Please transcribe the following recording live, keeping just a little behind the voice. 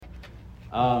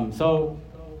So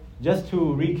just to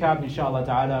recap, inshallah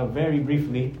ta'ala, very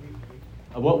briefly,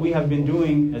 what we have been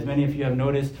doing, as many of you have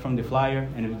noticed from the flyer,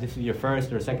 and if this is your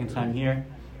first or second time here,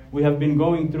 we have been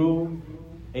going through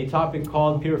a topic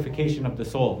called Purification of the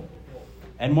Soul.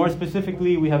 And more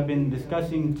specifically, we have been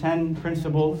discussing 10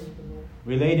 principles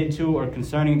related to or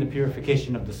concerning the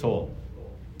purification of the soul.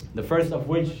 The first of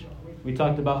which, we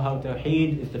talked about how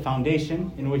Tawheed is the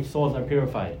foundation in which souls are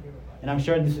purified. And I'm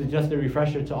sure this is just a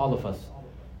refresher to all of us.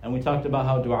 And we talked about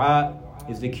how dua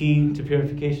is the key to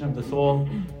purification of the soul,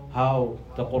 how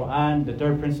the Quran, the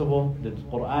third principle, the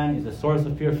Quran is a source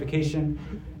of purification.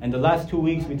 And the last 2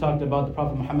 weeks we talked about the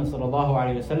Prophet Muhammad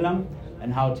ﷺ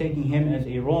and how taking him as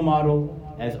a role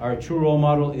model, as our true role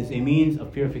model, is a means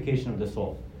of purification of the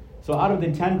soul. So out of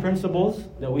the 10 principles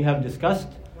that we have discussed,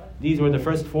 these were the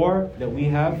first 4 that we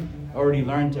have already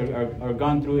learned or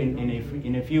gone through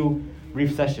in a few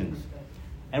brief sessions.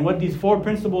 And what these 4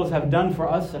 principles have done for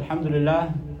us,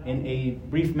 alhamdulillah, in a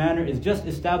brief manner, is just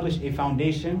establish a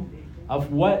foundation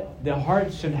of what the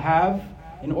heart should have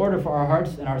in order for our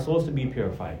hearts and our souls to be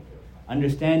purified.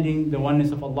 Understanding the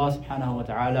oneness of Allah subhanahu wa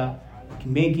ta'ala,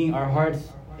 making our hearts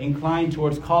inclined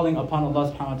towards calling upon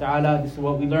Allah subhanahu wa ta'ala. This is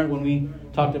what we learned when we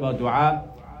talked about dua.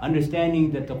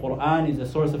 Understanding that the Quran is a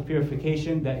source of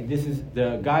purification, that this is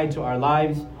the guide to our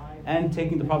lives, and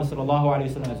taking the Prophet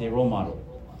ﷺ as a role model.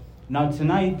 Now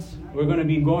tonight, we're going to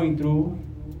be going through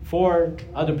 4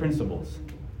 other principles.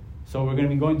 So we're going to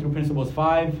be going through principles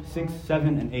 5, 6,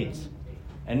 7, and 8.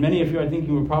 And many of you are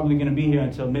thinking we're probably going to be here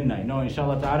until midnight. No,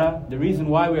 inshallah ta'ala, the reason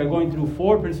why we are going through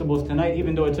 4 principles tonight,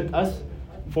 even though it took us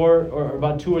 4 or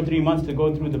about 2 or 3 months to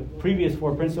go through the previous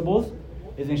 4 principles,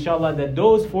 is inshallah that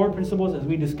those 4 principles, as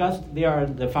we discussed, they are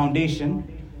the foundation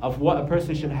of what a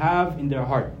person should have in their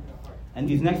heart. And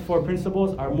these next 4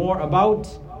 principles are more about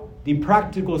the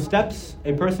practical steps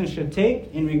a person should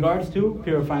take in regards to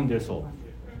purifying their soul.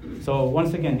 So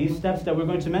once again, these steps that we're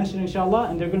going to mention inshallah,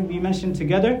 and they're going to be mentioned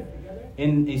together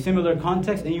in a similar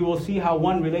context, and you will see how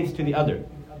one relates to the other.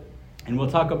 And we'll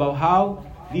talk about how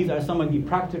these are some of the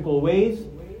practical ways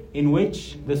in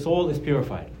which the soul is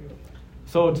purified.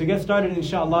 So to get started,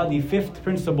 inshallah, the 5th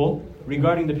principle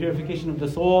regarding the purification of the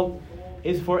soul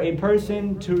is for a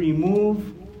person to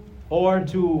remove or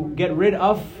to get rid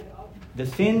of the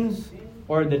sins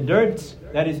or the dirt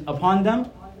that is upon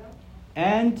them,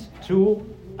 and to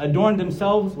adorn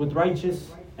themselves with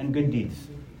righteous and good deeds.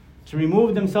 To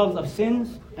remove themselves of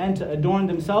sins and to adorn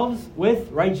themselves with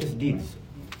righteous deeds.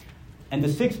 And the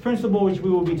 6th principle, which we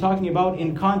will be talking about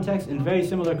in context, in very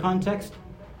similar context,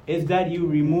 is that you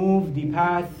remove the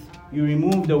path, you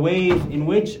remove the ways in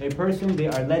which a person, they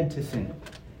are led to sin.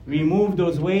 Remove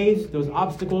those ways, those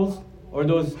obstacles, or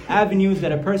those avenues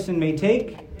that a person may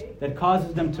take that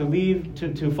causes them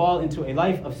to fall into a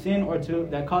life of sin, or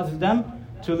that causes them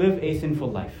to live a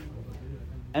sinful life.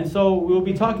 And so we will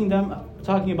be talking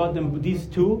about them, these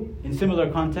 2, in similar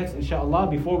context, inshallah,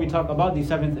 before we talk about the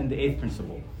 7th and the 8th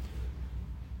principle.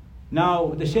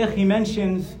 Now, the Shaykh, he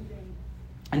mentions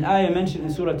an ayah mentioned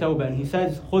in Surah Tawbah, and he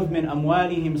says, خُذْ مِنْ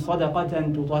أَمْوَالِهِمْ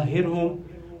صَدَقَةً تُطَهِّرْهُمْ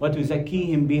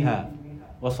وَتُزَكِّيهِمْ بِهَا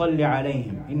وَصَلِّ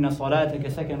عَلَيْهِمْ إِنَّ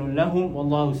صَلَاتَكَ سَكَنٌ لَهُمْ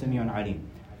وَاللَّهُ سَمِيعٌ عَلِيمٌ.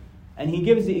 And he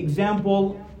gives the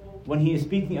example when he is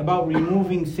speaking about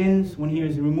removing sins, when he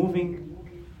is removing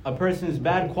a person's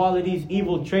bad qualities,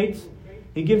 evil traits.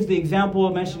 He gives the example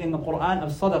mentioned in the Quran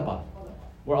of sadaqah,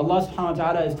 where Allah subhanahu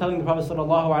wa ta'ala is telling the Prophet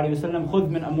sallallahu alayhi wa sallam, خُذْ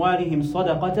مِنْ أَمْوَالِهِمْ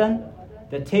صَدَقَةً,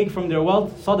 that take from their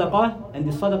wealth sadaqah, and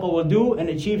the sadaqah will do and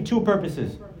achieve 2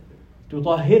 purposes.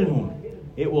 تُطَهِّرْهُمْ,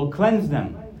 it will cleanse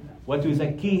them.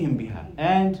 وَتُزَكِّيهِمْ بِهَا,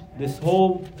 and this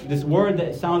word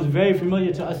that sounds very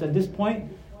familiar to us at this point,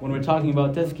 when we're talking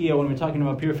about tazkiyah, when we're talking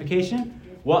about purification,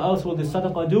 what else will the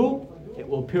sadaqah do? It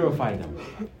will purify them.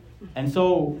 And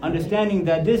so understanding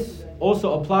that this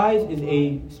also applies is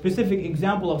a specific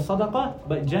example of sadaqah,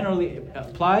 but generally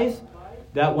applies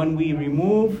that when we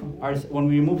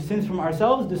remove sins from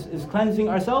ourselves, this is cleansing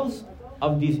ourselves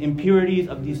of these impurities,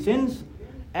 of these sins.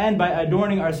 And by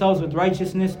adorning ourselves with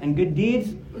righteousness and good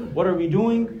deeds, what are we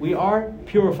doing? We are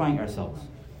purifying ourselves.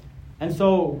 And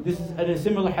so this is a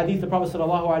similar hadith. The Prophet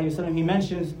ﷺ, he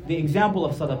mentions the example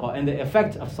of sadaqah and the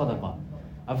effect of sadaqah,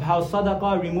 of how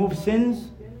sadaqah removes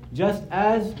sins just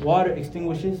as water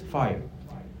extinguishes fire.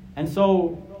 And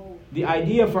so the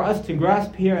idea for us to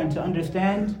grasp here and to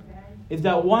understand is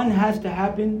that one has to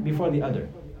happen before the other.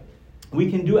 We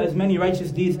can do as many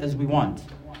righteous deeds as we want,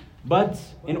 but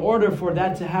in order for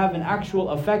that to have an actual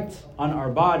effect on our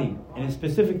body, and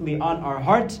specifically on our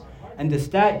heart and the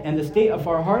state of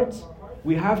our hearts,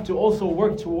 we have to also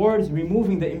work towards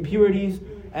removing the impurities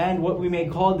and what we may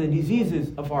call the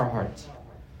diseases of our hearts.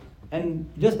 And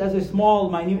just as a small,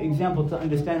 minute example to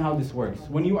understand how this works.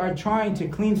 When you are trying to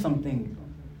clean something,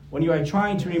 when you are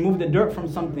trying to remove the dirt from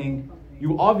something,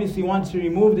 you obviously want to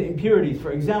remove the impurities.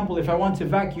 For example, if I want to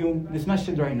vacuum this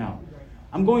masjid right now,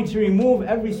 I'm going to remove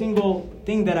every single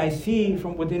thing that I see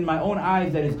from within my own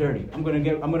eyes that is dirty. I'm going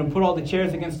to put all the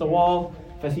chairs against the wall.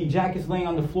 If I see jackets laying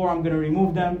on the floor, I'm going to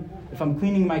remove them. If I'm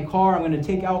cleaning my car, I'm going to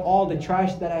take out all the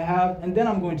trash that I have, and then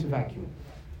I'm going to vacuum.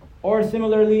 Or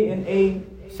similarly, in a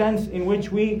sense in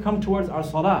which we come towards our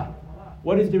salah.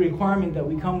 What is the requirement that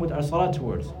we come with our salah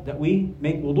towards? That we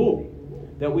make wudu.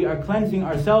 That we are cleansing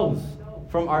ourselves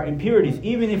from our impurities.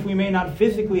 Even if we may not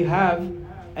physically have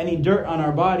any dirt on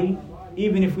our body,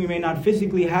 even if we may not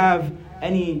physically have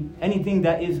anything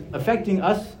that is affecting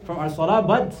us from our salah,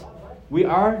 but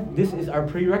this is our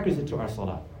prerequisite to our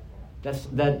salah.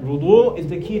 That wudu is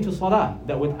the key to salah.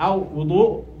 That without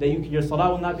wudu, your salah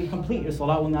will not be complete, your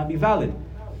salah will not be valid.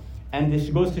 And this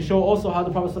goes to show also how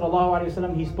the Prophet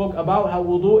ﷺ, he spoke about how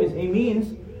wudu is a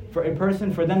means for a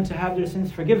person, for them to have their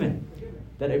sins forgiven.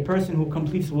 That a person who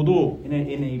completes wudu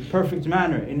in a perfect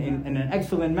manner, in an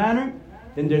excellent manner,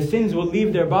 then their sins will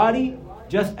leave their body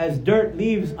just as dirt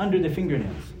leaves under the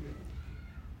fingernails.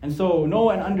 And so know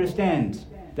and understand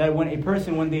that when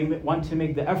they want to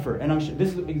make the effort, and I'm sure this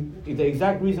is the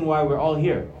exact reason why we're all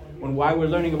here, why we're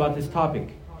learning about this topic,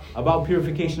 about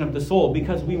purification of the soul,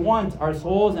 because we want our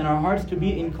souls and our hearts to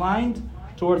be inclined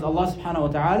towards Allah subhanahu wa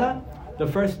ta'ala. The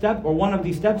first step, or one of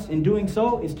these steps in doing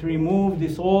so, is to remove the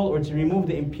soul, or to remove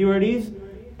the impurities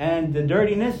and the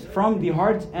dirtiness from the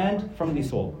heart and from the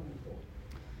soul.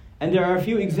 And there are a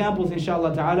few examples,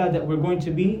 inshallah ta'ala, that we're going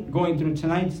to be going through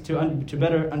tonight to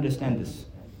better understand this.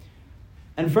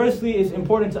 And firstly, it's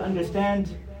important to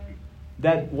understand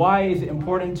that why is it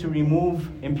important to remove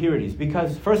impurities?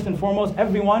 Because first and foremost,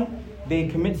 everyone, they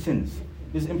commit sins.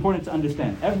 This is important to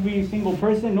understand. Every single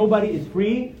person, nobody is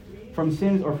free from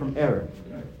sins or from error.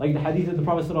 Like the hadith of the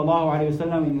Prophet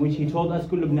ﷺ, in which he told us,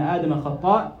 كُلُّ ابْنَ آدَمَ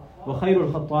خَطَّاء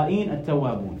وَخَيْرُ الْخَطَّائِينَ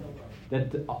التَّوَّابُونَ.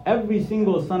 That every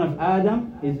single son of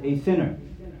Adam is a sinner.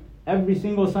 Every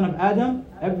single son of Adam,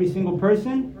 every single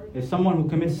person is someone who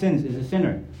commits sins, is a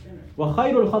sinner.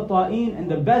 وَخَيْرُ الْخَطَّائِينَ, and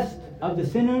the best of the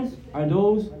sinners are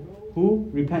those who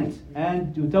repent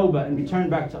and do tawbah and return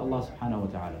back to Allah subhanahu wa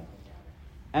ta'ala.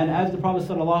 And as the Prophet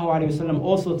ﷺ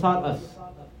also taught us,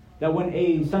 that when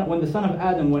the son of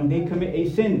Adam, when they commit a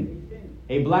sin,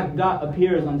 a black dot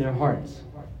appears on their hearts.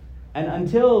 And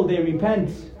until they repent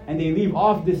and they leave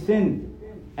off this sin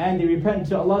and they repent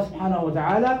to Allah subhanahu wa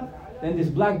ta'ala, then this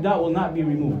black dot will not be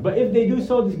removed. But if they do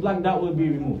so, this black dot will be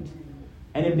removed.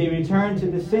 And if they return to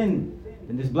the sin,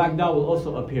 then this black dot will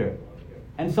also appear.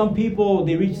 And some people,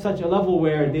 they reach such a level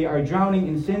where they are drowning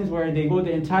in sins, where they go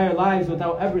their entire lives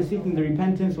without ever seeking the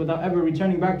repentance, without ever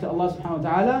returning back to Allah subhanahu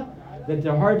wa ta'ala, that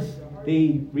their hearts,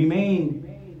 they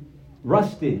remain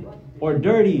rusted or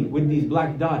dirty with these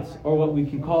black dots, or what we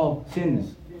can call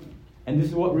sins. And this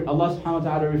is what Allah subhanahu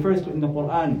wa ta'ala refers to in the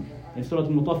Quran, in Surah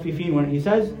Al-Mutaffifin, when He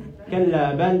says,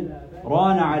 كَلَّا بَلْ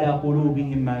رَانَ عَلَى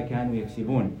قُلُوبِهِمْ مَا كَانُوا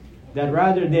يَكْسِبُونَ. That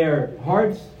rather their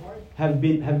hearts have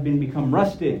become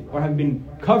rusted, or have been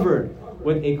covered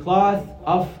with a cloth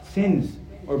of sins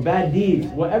or bad deeds,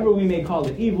 whatever we may call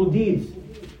it, evil deeds.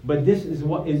 But this is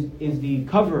what is the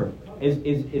cover,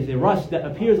 is a rust that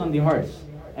appears on the hearts,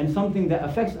 and something that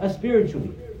affects us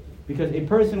spiritually. Because a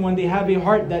person, when they have a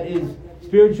heart that is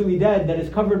spiritually dead, that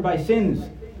is covered by sins,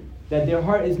 that their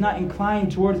heart is not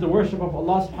inclined towards the worship of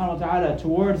Allah subhanahu wa ta'ala,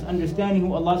 towards understanding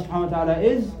who Allah subhanahu wa ta'ala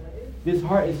is, this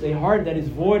heart is a heart that is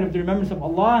void of the remembrance of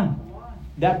Allah.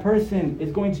 That person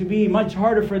is going to be much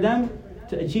harder for them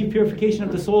to achieve purification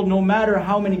of the soul, no matter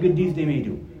how many good deeds they may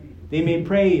do. They may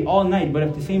pray all night, but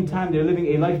at the same time they're living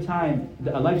a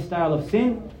lifestyle of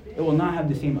sin, it will not have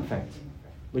the same effect.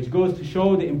 Which goes to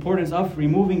show the importance of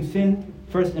removing sin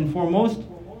first and foremost,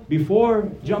 before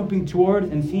jumping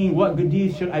towards and seeing what good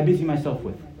deeds should I busy myself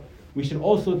with. We should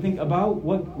also think about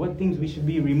what things we should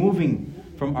be removing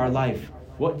from our life.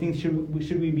 What things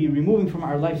should we be removing from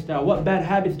our lifestyle? What bad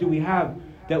habits do we have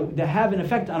that have an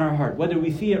effect on our heart, whether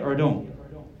we see it or don't?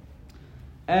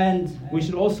 And we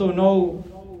should also know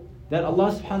that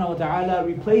Allah subhanahu wa ta'ala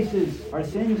replaces our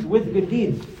sins with good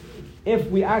deeds if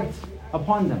we act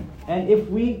upon them and if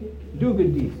we do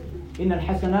good deeds. إِنَّ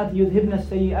الْحَسَنَاتِ يُذْهِبْنَ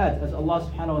السَّيِّئَاتِ, as Allah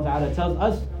subhanahu wa ta'ala tells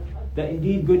us that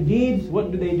indeed good deeds,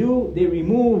 what do? They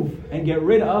remove and get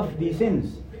rid of these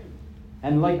sins.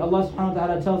 And like Allah subhanahu wa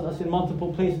ta'ala tells us in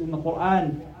multiple places in the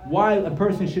Quran, why a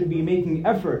person should be making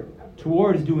effort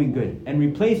towards doing good and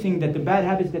replacing the bad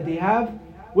habits that they have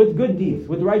with good deeds,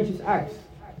 with righteous acts.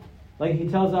 Like He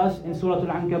tells us in Surah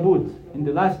Al-Ankabut, in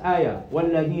the last ayah,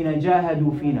 وَالَّذِينَ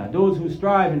جَاهَدُوا فِينَا, those who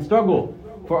strive and struggle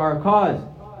for our cause.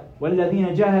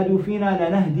 وَالَّذِينَ جَاهَدُوا فِينَا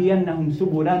لَنَهْدِيَنَّهُمْ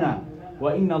سُبُلَنَا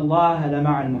وَإِنَّ اللَّهَ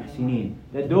لَمَعَ الْمُحْسِنِينَ.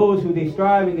 That those who they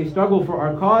strive and they struggle for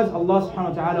our cause, Allah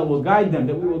subhanahu wa ta'ala will guide them,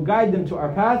 that we will guide them to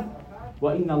our path.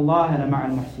 وَإِنَّ اللَّهَ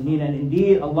لَمَعَ الْمُحْسِنِينَ. And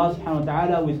indeed, Allah subhanahu wa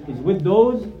ta'ala is with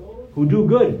those who do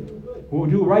good, who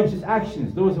do righteous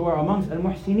actions, those who are amongst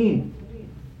al-muhsineen.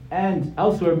 And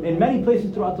elsewhere, in many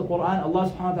places throughout the Quran, Allah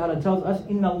subhanahu wa ta'ala tells us,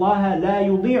 إِنَّ اللَّهَ لَا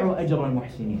يُضِيعُ أَجْرَ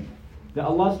الْمُحْسِنِينَ. That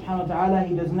Allah subhanahu wa ta'ala,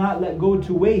 He does not let go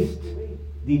to waste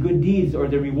the good deeds or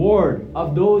the reward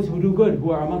of those who do good,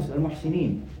 who are amongst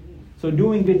al-muhsineen. So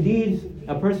doing good deeds,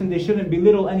 a person, they shouldn't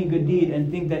belittle any good deed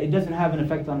and think that it doesn't have an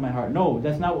effect on my heart. No,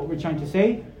 that's not what we're trying to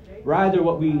say. Rather,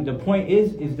 the point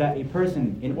is that a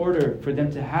person, in order for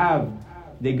them to have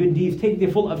the good deeds take the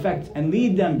full effect and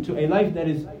lead them to a life that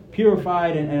is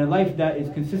purified and a life that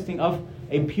is consisting of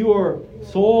a pure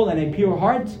soul and a pure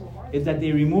heart, is that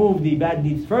they remove the bad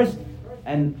deeds first,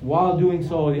 and while doing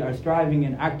so, they are striving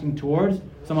and acting towards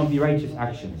some of the righteous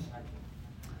actions.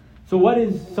 So what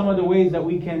is some of the ways that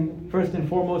we can first and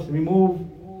foremost remove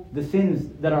the sins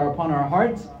that are upon our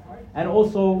hearts? And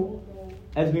also,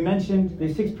 as we mentioned,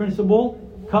 the sixth principle,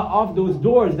 cut off those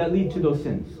doors that lead to those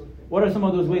sins. What are some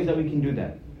of those ways that we can do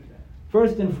that?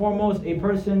 First and foremost, a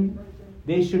person,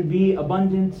 they should be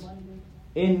abundant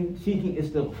in seeking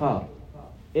istighfar,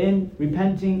 in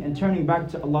repenting and turning back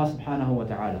to Allah subhanahu wa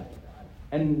ta'ala.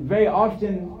 And very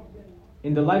often,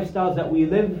 in the lifestyles that we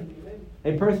live,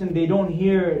 a person, they don't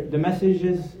hear the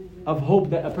messages of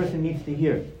hope that a person needs to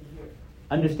hear.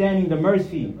 Understanding the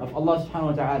mercy of Allah subhanahu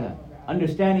wa ta'ala.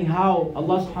 Understanding how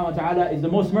Allah subhanahu wa ta'ala is the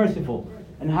most merciful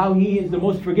and how He is the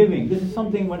most forgiving. This is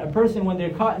something when a person, when they're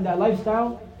caught in that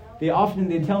lifestyle, they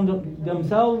tell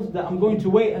themselves that I'm going to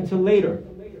wait until later,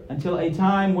 until a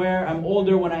time where I'm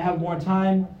older, when I have more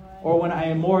time, or when I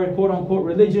am more quote-unquote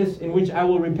religious, in which I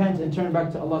will repent and turn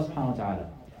back to Allah subhanahu wa ta'ala.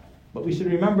 But we should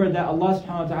remember that Allah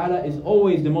subhanahu wa ta'ala is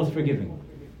always the most forgiving.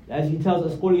 As He tells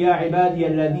us, قُلْ يَا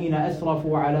عِبَادِيَ الَّذِينَ أَسْرَفُوا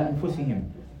عَلَىٰ أَنفُسِهِمْ.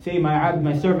 Say, my abd,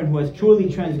 my servant who has truly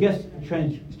transgressed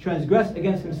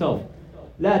against himself.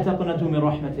 لَا تَقْنَطُوا مِنْ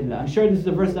رَحْمَةِ اللَّهِ. I'm sure this is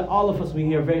a verse that all of us we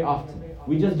hear very often.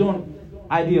 We just don't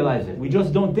idealize it. We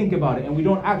just don't think about it, and we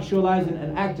don't actualize it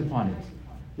and act upon it.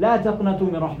 لَا تَقْنَطُوا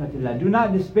مِنْ رَحْمَةِ اللَّهِ. Do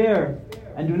not despair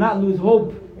and do not lose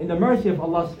hope in the mercy of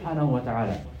Allah subhanahu wa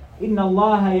ta'ala. إِنَّ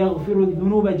اللَّهَ يَغْفِرُ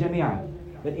الذُّنُوبَ جَمِيعًا.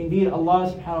 That indeed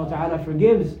Allah subhanahu wa ta'ala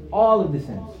forgives all of the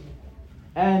sins.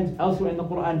 And elsewhere in the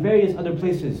Quran, various other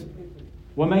places,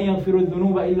 وَمَنْ يَغْفِرُ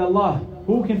الذُّنُوبَ إِلَّا اللَّهِ.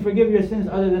 Who can forgive your sins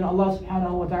other than Allah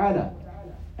subhanahu wa ta'ala?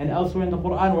 And elsewhere in the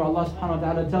Quran where Allah subhanahu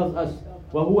wa ta'ala tells us,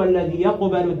 وَهُوَ الَّذِي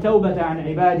يَقْبَلُ التَّوْبَةَ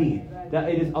عَنْ عِبَادِهِ. That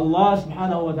it is Allah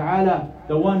subhanahu wa ta'ala,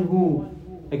 the one who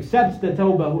accepts the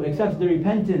tawbah, who accepts the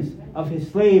repentance of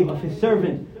His slave, of His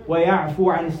servant. وَيَعْفُو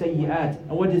عَنِ السَّيِّئَاتِ.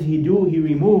 And what does He do? He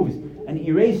removes and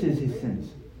erases his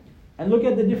sins. And look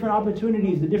at the different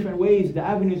opportunities, the different ways, the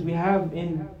avenues we have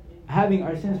in having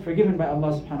our sins forgiven by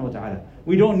Allah subhanahu wa ta'ala.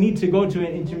 We don't need to go to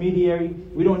an intermediary.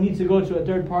 We don't need to go to a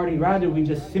third party. Rather, we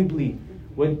just simply,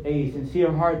 with a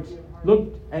sincere heart,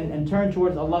 look and turn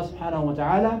towards Allah subhanahu wa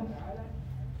ta'ala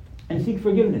and seek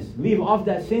forgiveness. Leave off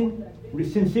that sin,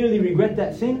 sincerely regret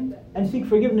that sin, and seek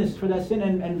forgiveness for that sin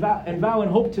and vow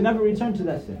and hope to never return to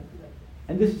that sin.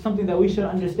 And this is something that we should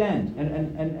understand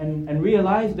and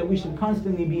realize that we should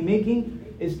constantly be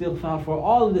making istighfar for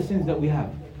all of the sins that we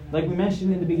have. Like we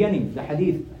mentioned in the beginning, the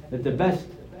hadith, that the best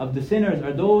of the sinners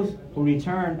are those who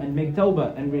return and make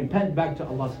tawbah and repent back to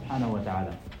Allah subhanahu wa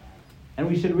ta'ala. And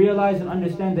we should realize and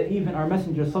understand that even our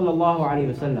Messenger sallallahu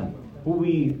alayhi wasallam, who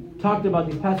we talked about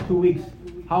these past 2 weeks,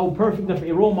 how perfect of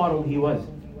a role model he was.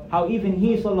 How even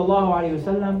he sallallahu alayhi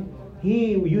wasallam,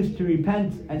 he used to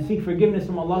repent and seek forgiveness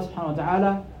from Allah subhanahu wa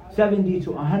ta'ala 70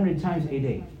 to 100 times a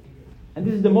day. And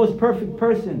this is the most perfect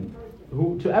person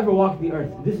to ever walk the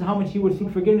earth. This is how much he would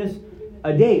seek forgiveness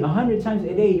a day. 100 times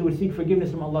a day he would seek forgiveness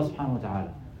from Allah subhanahu wa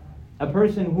ta'ala. A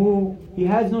person who, he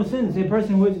has no sins. A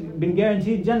person who has been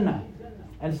guaranteed Jannah.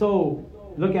 And so,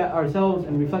 look at ourselves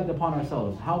and reflect upon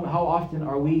ourselves. How often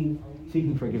are we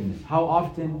seeking forgiveness? How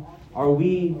often are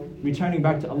we returning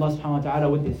back to Allah subhanahu wa ta'ala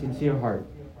with a sincere heart?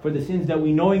 For the sins that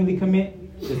we knowingly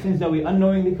commit, the sins that we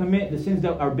unknowingly commit, the sins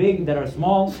that are big, that are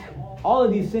small, all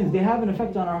of these sins, they have an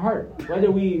effect on our heart, whether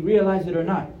we realize it or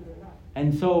not.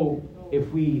 And so,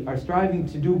 if we are striving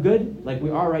to do good, like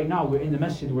we are right now, we're in the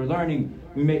masjid, we're learning,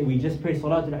 we just pray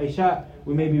Salat al-Isha,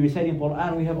 we may be reciting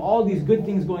Quran, we have all these good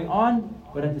things going on,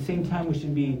 but at the same time we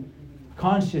should be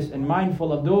conscious and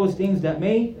mindful of those things that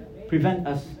may prevent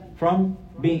us from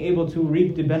being able to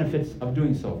reap the benefits of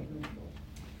doing so.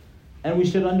 And we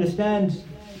should understand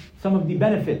some of the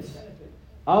benefits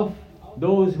of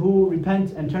those who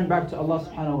repent and turn back to Allah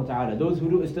subhanahu wa ta'ala. Those who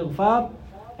do istighfar,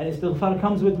 and istighfar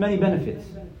comes with many benefits.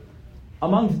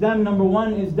 Amongst them, number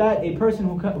one is that a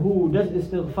person who does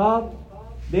istighfar,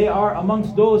 they are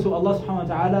amongst those who Allah subhanahu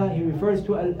wa ta'ala, He refers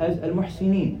to as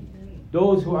al-muhsineen.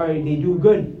 Those who they do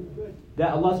good.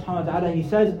 That Allah subhanahu wa ta'ala, He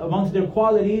says amongst their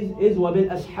qualities is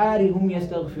وَبِالْأَسْحَارِ هُمْ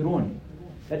يَسْتَغْفِرُونَ.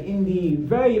 That in the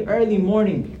very early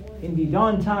morning, in the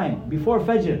dawn time, before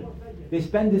Fajr, they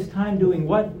spend this time doing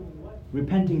what?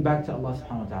 Repenting back to Allah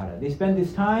subhanahu wa ta'ala. They spend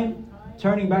this time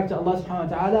turning back to Allah subhanahu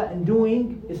wa ta'ala and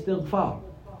doing istighfar.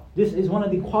 This is one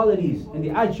of the qualities and the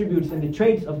attributes and the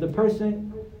traits of the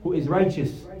person who is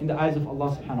righteous in the eyes of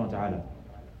Allah subhanahu wa ta'ala.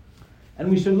 And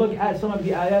we should look at some of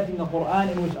the ayat in the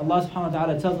Quran in which Allah subhanahu wa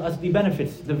ta'ala tells us the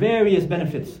benefits, the various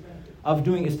benefits of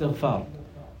doing istighfar.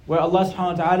 Where Allah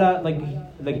subhanahu wa ta'ala,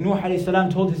 like Nuh alayhi salam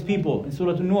told his people in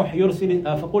Surah Nuh,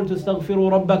 فَقُلْتُ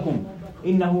اسْتَغْفِرُوا رَبَّكُمْ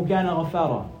إِنَّهُ كَانَ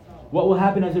غَفَّارًا. What will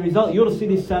happen as a result?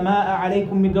 يُرْسِلِ السَّمَاءَ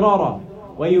عَلَيْكُمْ مِدْرَارًا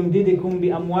وَيُمْدِدِكُمْ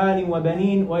بِأَمْوَالٍ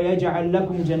وَبَنِينَ وَيَجْعَلْ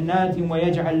لَكُمْ جَنَّاتٍ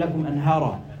وَيَجْعَلْ لَكُمْ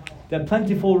أَنْهَارًا. That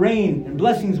plentiful rain and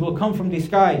blessings will come from the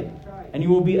sky, and you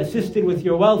will be assisted with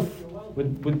your wealth,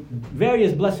 with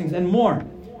various blessings and more,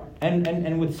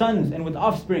 and with sons and with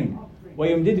offspring.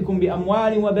 وَيُمْدِدِكُمْ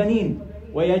بِأَمْوَالٍ وَبَنِينَ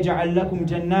وَيَجْعَلْ لَكُمْ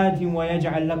جَنَّاتٍ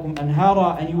وَيَجْعَلْ لَكُمْ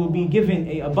أَنْهَارًا. And you will be given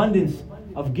an abundance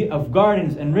of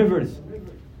gardens and rivers.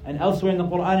 And elsewhere in the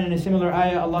Quran, in a similar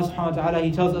ayah, Allah subhanahu wa ta'ala,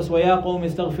 He tells us, وَيَا قَوْمِ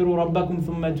اسْتَغْفِرُوا رَبَّكُمْ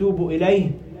ثُمَّ تُوبُوا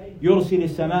إِلَيْهِ يُرْسِلِ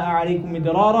السَّمَاءَ عَلَيْكُمْ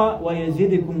مِدْرَارًا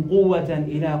وَيَزِدْكُمْ قُوَّةً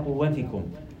إِلَىٰ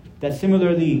قُوَّتِكُمْ. That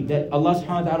similarly, that Allah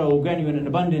subhanahu wa ta'ala will grant you an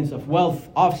abundance of wealth,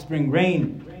 offspring,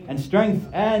 rain, and strength.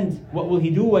 And what will He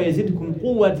do? وَيَزِدْكُمْ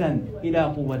قُوَّةً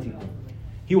إِلَىٰ قُوَّتِكُمْ.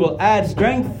 He will add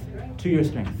strength to your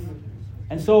strength.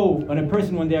 And so, when a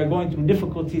person, when they are going through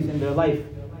difficulties in their life,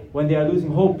 when they are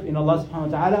losing hope in Allah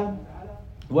subhanahu wa ta'ala,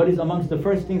 what is amongst the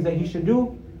first things that he should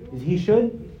do is he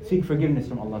should seek forgiveness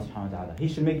from Allah subhanahu wa ta'ala. He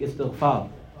should make istighfar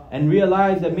and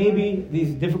realize that maybe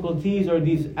these difficulties or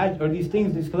these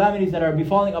things, these calamities that are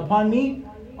befalling upon me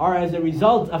are as a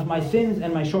result of my sins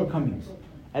and my shortcomings.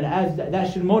 And as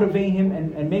that should motivate him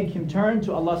and make him turn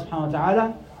to Allah subhanahu wa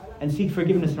ta'ala and seek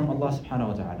forgiveness from Allah subhanahu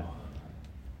wa ta'ala.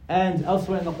 And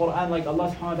elsewhere in the Quran, like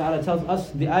Allah subhanahu wa ta'ala tells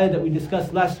us, the ayah that we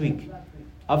discussed last week,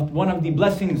 of one of the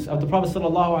blessings of the Prophet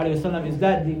sallallahu alaihi wasallam is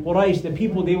that the Quraysh, the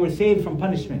people, they were saved from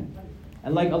punishment.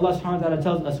 And like Allah subhanahu wa ta'ala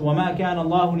tells us, وَمَا كَانَ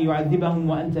اللَّهُ لِيُعَذِّبَهُمْ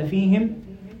وَأَنْتَ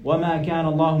فِيهِمْ وَمَا كَانَ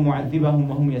اللَّهُ مُعَذِّبَهُمْ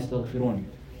وَهُمْ يَسْتَغْفِرُونَ.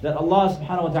 That Allah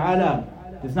subhanahu wa ta'ala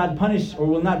does not punish or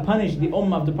will not punish the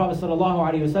ummah of the Prophet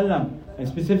sallallahu alaihi wasallam, and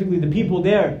specifically the people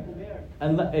there,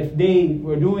 and if they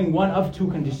were doing one of two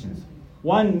conditions.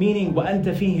 One meaning وَأَنْتَ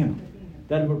فِيهِمْ,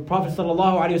 that the Prophet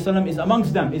sallallahu alaihi wasallam is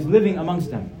amongst them, is living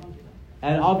amongst them.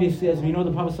 And obviously, as we know,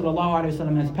 the Prophet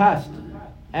ﷺ has passed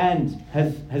and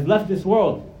has left this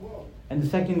world. And the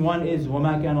second one is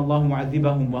وَمَا كَانَ اللَّهُ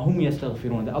مُعَذِّبَهُمْ وَهُمْ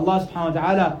يَسْتَغْفِرُونَ. That Allah subhanahu wa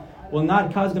ta'ala will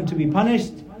not cause them to be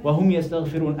punished وَهُمْ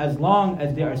يَسْتَغْفِرُونَ, as long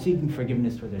as they are seeking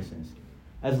forgiveness for their sins.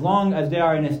 As long as they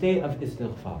are in a state of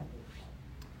istighfar.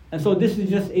 And so this is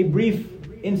just a brief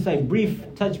insight,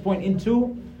 brief touch point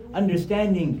into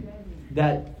understanding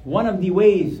that one of the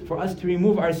ways for us to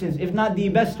remove our sins, if not the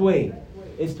best way,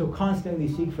 is to constantly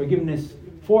seek forgiveness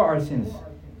for our sins.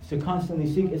 Is to constantly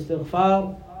seek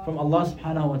istighfar from Allah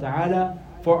subhanahu wa ta'ala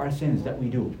for our sins that we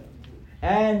do.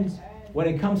 And when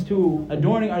it comes to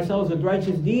adorning ourselves with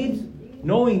righteous deeds,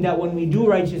 knowing that when we do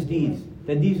righteous deeds,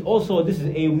 that this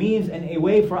is a means and a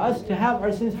way for us to have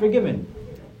our sins forgiven.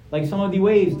 Like some of the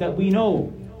ways that we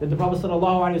know that the Prophet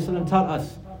ﷺ taught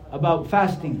us about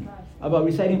fasting, about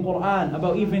reciting Quran,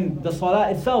 about even the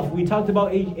salah itself. We talked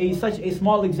about such a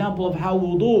small example of how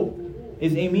wudu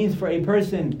is a means for a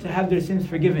person to have their sins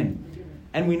forgiven.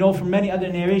 And we know from many other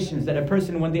narrations that a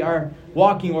person, when they are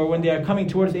walking or when they are coming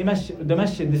towards the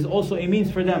masjid, this is also a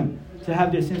means for them to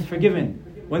have their sins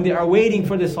forgiven. When they are waiting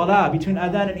for the salah between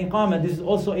adhan and iqamah, this is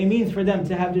also a means for them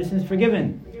to have their sins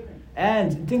forgiven.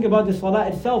 And think about the salah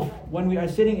itself. When we are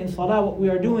sitting in salah, what we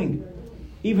are doing.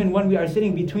 Even when we are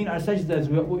sitting between our sajdas,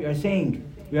 what we are saying,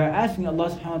 we are asking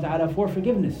Allah subhanahu wa ta'ala for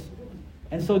forgiveness.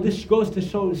 And so this goes to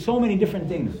show so many different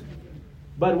things.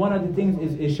 But one of the things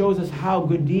is it shows us how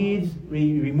good deeds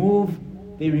remove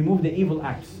the evil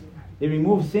acts. They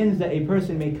remove sins that a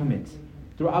person may commit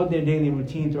throughout their daily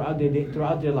routine, throughout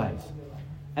their lives.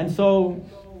 And so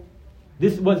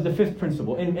this was the fifth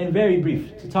principle, in very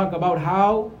brief, to talk about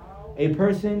how a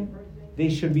person, they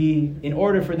should be, in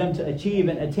order for them to achieve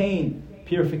and attain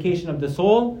purification of the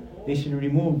soul, they should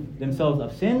remove themselves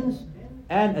of sins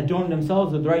and adorn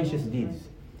themselves with righteous deeds.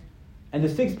 And the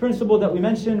sixth principle that we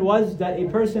mentioned was that a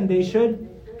person, they should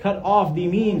cut off the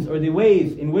means or the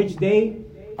ways in which they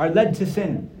are led to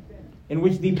sin, in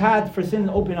which the path for sin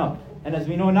open up. And as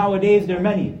we know nowadays, there are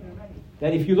many.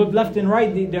 That if you look left and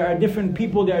right, there are different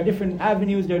people, there are different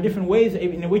avenues, there are different ways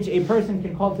in which a person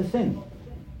can call to sin.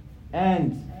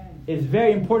 And it's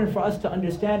very important for us to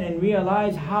understand and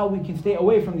realize how we can stay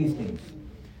away from these things.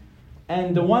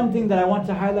 And the one thing that I want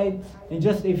to highlight in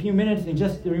just a few minutes, in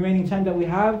just the remaining time that we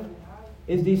have,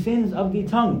 is the sins of the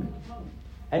tongue.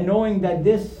 And knowing that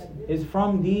this is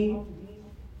from the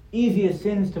easiest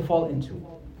sins to fall into.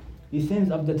 The sins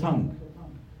of the tongue.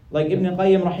 Like Ibn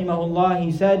Qayyim rahimahullah,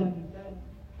 he said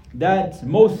that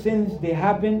most sins, they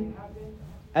happen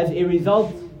as a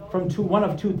result from one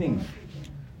of two things.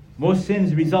 Most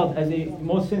sins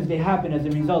they happen as a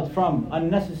result from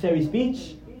unnecessary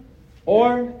speech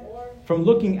or from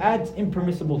looking at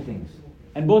impermissible things.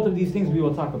 And both of these things we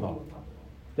will talk about.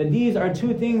 That these are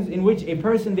two things in which a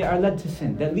person, they are led to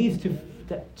sin. That leads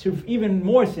to even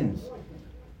more sins.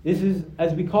 This is,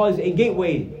 as we call it, a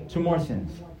gateway to more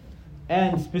sins.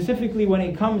 And specifically when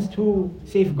it comes to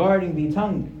safeguarding the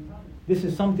tongue, this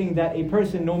is something that a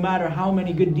person, no matter how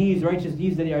many good deeds, righteous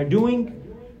deeds that they are doing,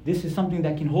 this is something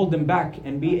that can hold them back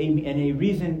and be a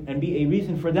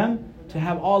reason for them to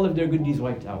have all of their good deeds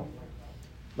wiped out.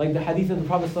 Like the hadith of the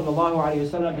Prophet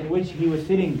ﷺ, in which he was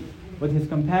sitting with his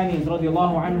companions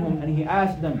radiallahu anhum, and he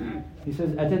asked them, he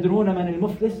says, "Atadruna man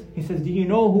al-muflis?" He says, "Do you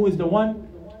know who is the one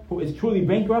who is truly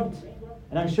bankrupt?"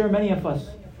 And I'm sure many of us,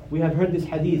 we have heard this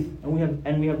hadith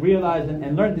and we have realized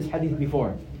and learned this hadith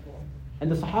before. And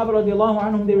the Sahaba radiallahu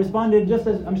anhum, they responded just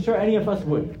as I'm sure any of us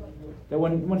would. That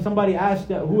when somebody asked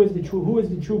who is the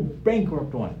true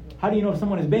bankrupt one? How do you know if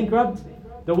someone is bankrupt?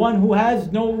 The one who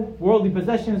has no worldly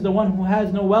possessions, the one who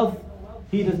has no wealth,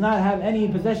 he does not have any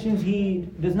possessions, he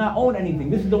does not own anything.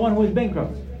 This is the one who is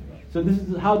bankrupt. So this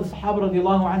is how the Sahaba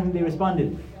radiallahu anhum, they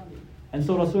responded. And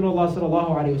so Rasulullah sallallahu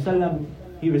alayhi wasallam,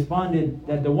 he responded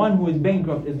that the one who is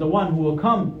bankrupt is the one who will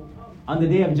come on the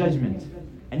day of judgment.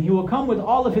 And he will come with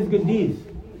all of his good deeds.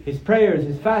 His prayers,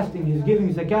 his fasting, his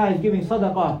giving zakah, his giving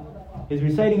sadaqah, his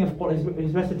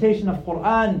recitation of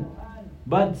Quran.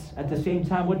 But at the same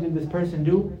time, what did this person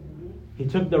do? He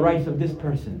took the rights of this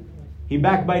person. He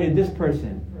backbited this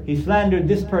person. He slandered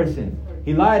this person.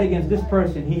 He lied against this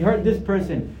person. He hurt this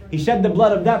person. He shed the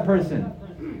blood of that person.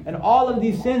 And all of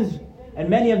these sins, and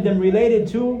many of them related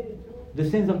to the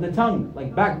sins of the tongue,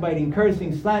 like backbiting,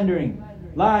 cursing, slandering,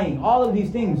 lying, all of these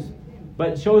things. But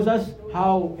it shows us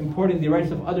how important the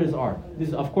rights of others are. This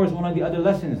is of course one of the other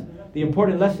lessons, the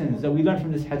important lessons that we learn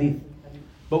from this hadith.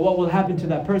 But what will happen to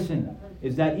that person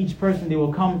is that each person, they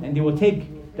will come and they will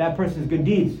take that person's good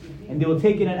deeds and they will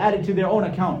take it and add it to their own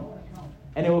account.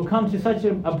 And it will come to such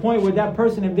a point where that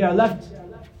person, if they are left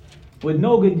with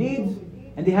no good deeds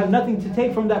and they have nothing to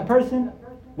take from that person,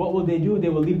 what will they do? They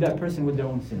will leave that person with their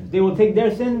own sins. They will take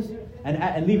their sins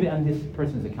and leave it on this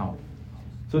person's account.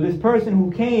 So this person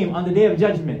who came on the day of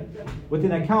judgment with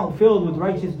an account filled with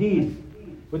righteous deeds,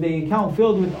 with an account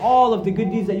filled with all of the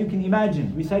good deeds that you can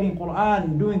imagine, reciting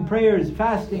Quran, doing prayers,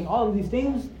 fasting, all of these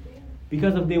things,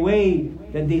 because of the way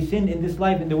that they sinned in this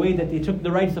life and the way that they took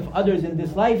the rights of others in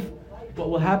this life, what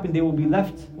will happen? They will be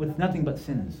left with nothing but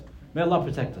sins. May Allah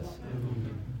protect us.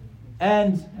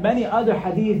 And many other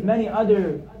hadith, many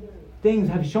other things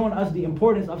have shown us the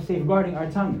importance of safeguarding our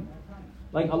tongue.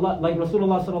 Like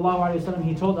Rasulullah sallallahu alaihi wasallam,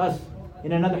 he told us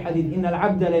in another hadith, "Inna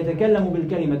al-abda la yatakallamu bil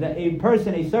kalima," that a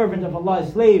person, a servant of Allah, a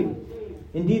slave,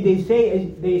 indeed they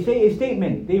say a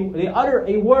statement, they utter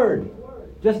a word,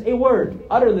 just a word,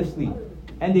 utterlessly,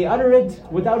 and they utter it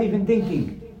without even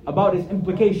thinking about its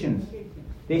implications.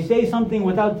 They say something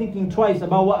without thinking twice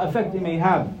about what effect it may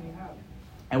have.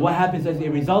 And what happens as a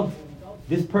result?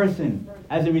 This person,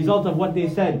 as a result of what they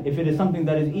said, if it is something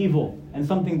that is evil and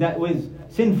something that was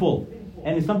sinful,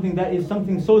 and it's something that is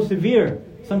something so severe,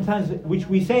 sometimes which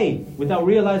we say without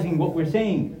realizing what we're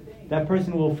saying, that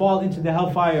person will fall into the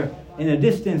hellfire in a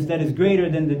distance that is greater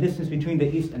than the distance between the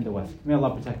east and the west. May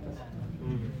Allah protect us.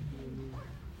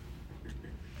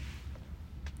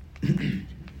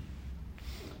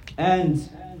 And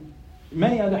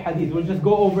many other hadith, we'll just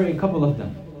go over a couple of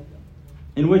them,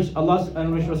 in which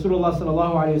Rasulullah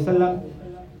sallallahu alaihi wasallam,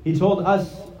 he told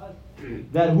us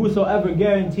that whosoever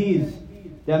guarantees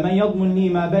that man yadmun li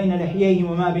ma bayna lihiyayhi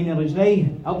wa ma bayna rijlayhi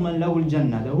adman lahu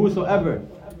al-jannah, that whosoever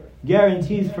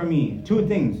guarantees for me two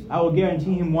things, I will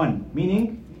guarantee him one.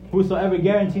 Meaning, whosoever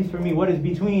guarantees for me what is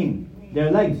between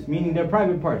their legs, meaning their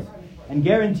private parts, and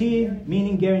guarantee,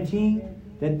 meaning guaranteeing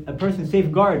that a person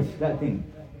safeguards that thing,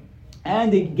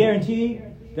 and they guarantee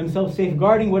themselves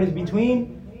safeguarding what is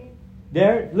between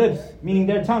their lips, meaning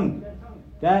their tongue,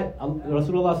 that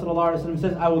Rasulullah sallallahu alaihi wasallam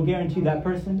says, I will guarantee that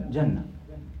person Jannah.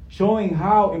 Showing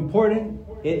how important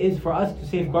it is for us to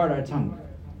safeguard our tongue.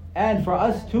 And for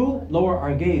us to lower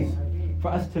our gaze. For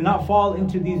us to not fall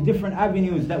into these different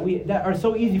avenues that are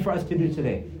so easy for us to do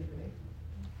today.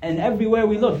 And everywhere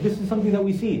we look, this is something that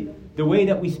we see. The way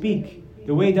that we speak,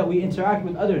 the way that we interact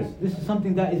with others. This is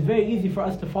something that is very easy for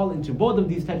us to fall into. Both of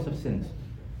these types of sins.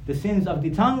 The sins of the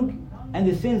tongue and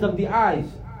the sins of the eyes.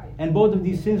 And both of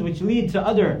these sins which lead to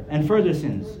other and further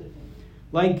sins.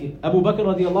 Like Abu Bakr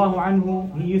radiallahu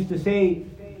anhu, he used to say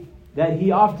that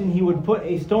he would put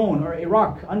a stone or a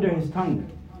rock under his tongue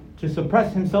to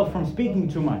suppress himself from speaking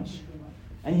too much.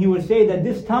 And he would say that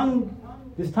this tongue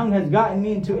has gotten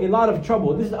me into a lot of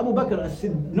trouble. This is Abu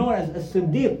Bakr, known as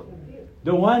As-Siddiq,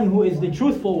 the one who is the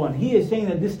truthful one. He is saying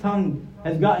that this tongue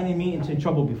has gotten me into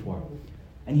trouble before.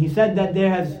 And he said that there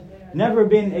has never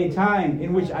been a time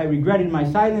in which I regretted my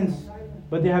silence,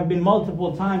 but there have been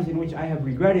multiple times in which I have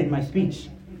regretted my speech,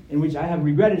 in which I have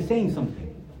regretted saying something.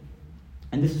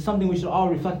 And this is something we should all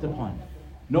reflect upon.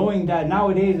 Knowing that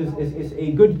nowadays is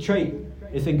a good trait.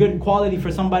 It's a good quality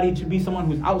for somebody to be someone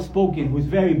who's outspoken, who's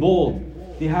very bold.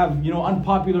 They have,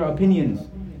 unpopular opinions.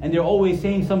 And they're always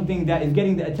saying something that is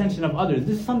getting the attention of others.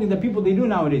 This is something that people, they do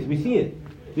nowadays. We see it.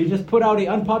 They just put out an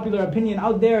unpopular opinion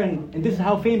out there and this is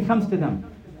how fame comes to them.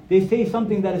 They say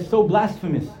something that is so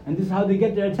blasphemous. And this is how they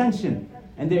get their attention.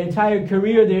 And their entire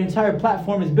career, their entire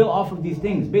platform is built off of these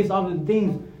things. Based off of the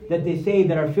things that they say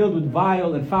that are filled with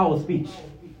vile and foul speech.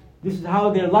 This is how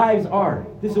their lives are.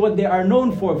 This is what they are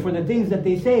known for the things that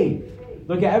they say.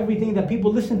 Look at everything that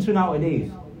people listen to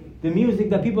nowadays. The music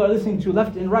that people are listening to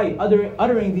left and right,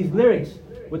 uttering these lyrics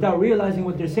without realizing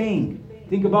what they're saying.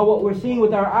 Think about what we're seeing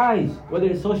with our eyes, whether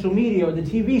it's social media or the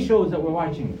TV shows that we're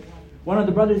watching. One of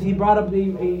the brothers, he brought up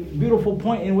a beautiful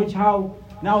point in which how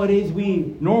nowadays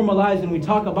we normalize and we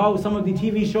talk about some of the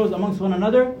TV shows amongst one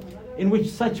another, in which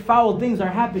such foul things are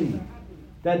happening.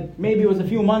 That maybe it was a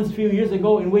few years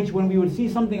ago, in which when we would see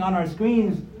something on our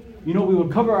screens, we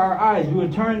would cover our eyes. We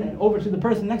would turn over to the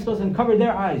person next to us and cover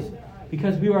their eyes.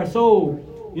 Because we are so,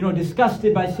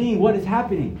 disgusted by seeing what is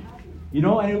happening.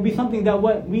 And it would be something that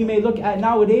what we may look at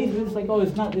nowadays, it's like,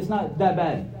 it's not that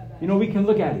bad. We can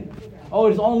look at it. Oh,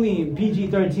 it's only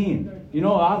PG-13.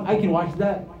 I can watch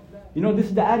that. This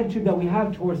is the attitude that we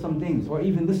have towards some things, or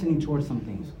even listening towards some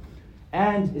things.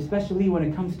 And especially when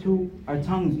it comes to our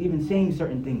tongues, even saying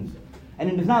certain things. And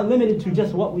it is not limited to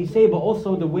just what we say, but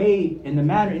also the way and the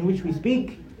manner in which we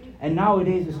speak. And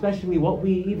nowadays, especially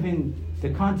the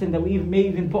content that we may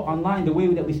even put online, the way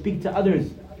that we speak to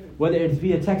others, whether it's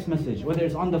via text message, whether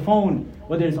it's on the phone,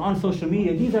 whether it's on social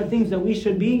media. These are things that we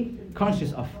should be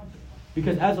conscious of.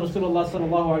 Because as Rasulullah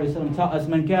sallallahu alaihi wasallam taught us,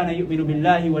 "Man kana yu'minu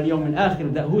billahi wal yawmil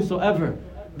akhir," that whosoever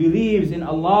believes in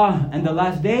Allah and the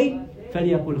last day,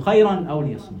 فَلْيَقُلْ خَيْرًا أَوْ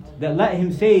لِيَصْمُتْ, that let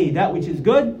him say that which is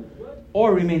good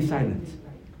or remain silent.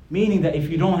 Meaning that if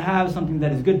you don't have something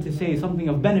that is good to say, something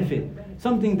of benefit,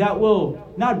 something that will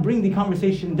not bring the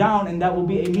conversation down and that will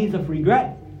be a means of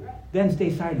regret, then stay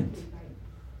silent.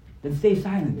 This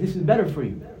is better for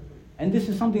you. And this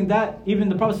is something that even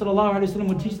the Prophet ﷺ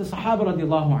would teach the Sahaba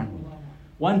radiallahu anhu.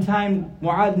 One time,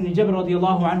 Mu'adh ibn Jabal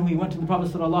radiallahu anhu, he went to the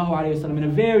Prophet ﷺ in a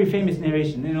very famous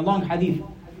narration, in a long hadith.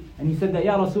 And he said that,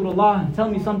 Ya Rasulullah, tell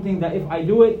me something that if I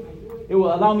do it, it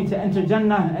will allow me to enter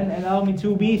Jannah and allow me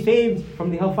to be saved from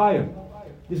the hellfire.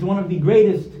 This is one of the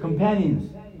greatest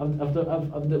companions one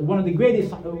of the greatest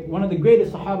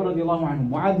Sahaba radiallahu anhu,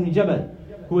 Mu'adh ibn Jabal,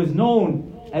 who is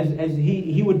known as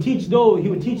he would teach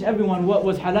everyone what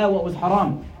was halal, what was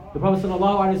haram. The Prophet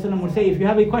ﷺ would say, if you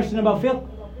have a question about fiqh,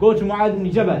 go to Mu'adh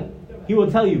ibn Jabal. He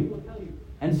will tell you.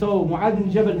 And so Mu'adh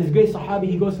ibn Jabal, this great Sahabi,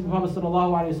 he goes to the Prophet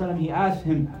ﷺ, he asks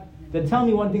him, that tell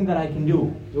me one thing that I can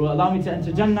do. It will allow me to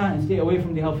enter Jannah and stay away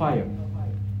from the hellfire.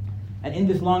 And in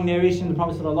this long narration, the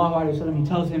Prophet ﷺ, he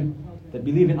tells him that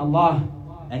believe in Allah.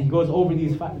 And he goes over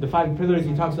the five pillars.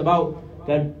 He talks about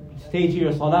that stay to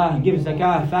your salah, give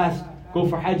zakah, fast, go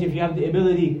for hajj if you have the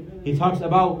ability. He talks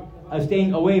about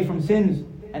staying away from sins.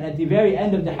 And at the very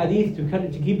end of the hadith,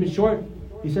 to keep it short,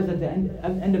 he says at the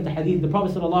end of the hadith, the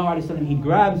Prophet ﷺ, he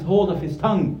grabs hold of his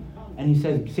tongue and he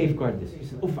says, safeguard this. He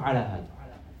says, uf'ala had.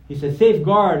 He said,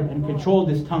 safeguard and control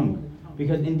this tongue.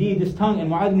 Because indeed this tongue, and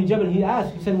Mu'adh ibn Jabal, he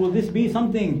asked, he said, will this be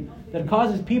something that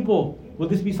causes people, will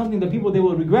this be something that they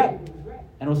will regret?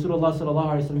 And Rasulullah sallallahu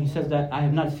alaihi wasallam, he says that I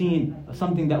have not seen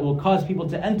something that will cause people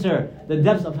to enter the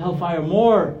depths of hellfire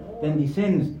more than the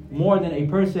sins, more than a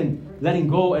person letting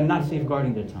go and not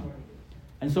safeguarding their tongue.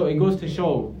 And so it goes to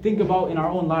show, think about in our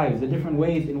own lives the different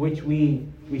ways in which we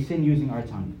sin using our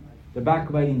tongue. The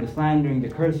backbiting, the slandering, the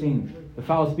cursing, the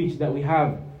foul speech that we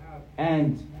have.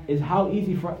 And is how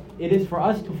easy it is for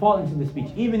us to fall into the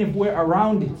speech. Even if we're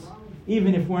around it,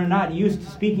 even if we're not used to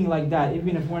speaking like that,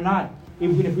 even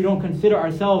if we don't consider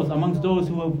ourselves amongst those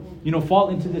who fall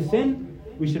into the sin,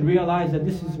 we should realize that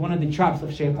this is one of the traps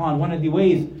of shaitan, one of the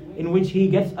ways in which he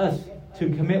gets us to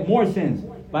commit more sins,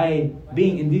 by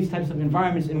being in these types of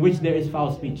environments in which there is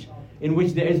foul speech, in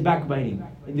which there is backbiting,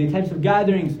 in the types of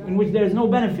gatherings in which there is no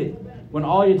benefit, when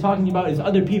all you're talking about is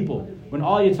other people, when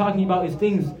all you're talking about is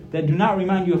things that do not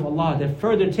remind you of Allah, that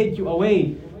further take you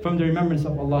away from the remembrance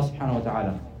of Allah subhanahu wa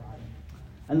ta'ala.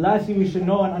 And lastly, we should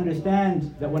know and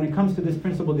understand that when it comes to this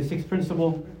principle, the sixth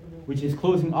principle, which is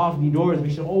closing off the doors, we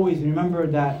should always remember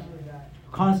that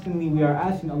constantly we are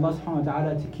asking Allah subhanahu wa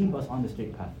ta'ala to keep us on the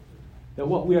straight path. That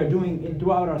what we are doing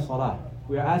throughout our salah,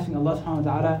 we are asking Allah subhanahu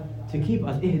wa ta'ala to keep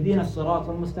us, ihdina as-sirat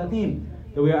al-mustaqim,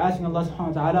 that we are asking Allah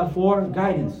subhanahu wa ta'ala for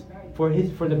guidance, for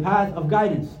the path of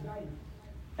guidance.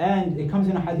 And it comes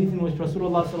in a hadith in which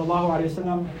Rasulullah sallallahu alayhi wa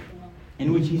sallam,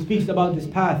 in which he speaks about this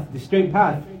path, the straight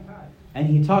path, and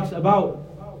he talks about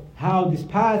how this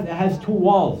path has two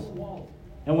walls.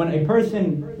 And when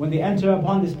they enter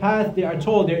upon this path, they are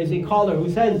told, there is a caller who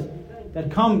says that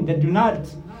do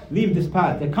not leave this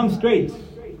path, that come straight.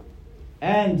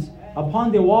 And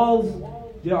upon the walls,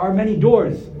 there are many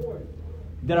doors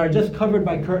that are just covered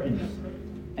by curtains.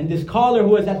 And this caller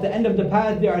who is at the end of the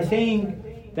path, they are saying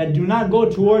that do not go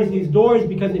towards these doors,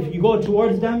 because if you go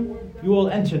towards them, you will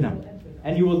enter them.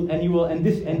 And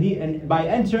by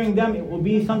entering them, it will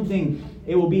be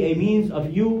a means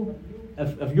of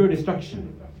your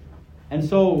destruction. And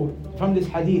so, from this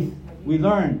hadith, we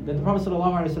learn that the Prophet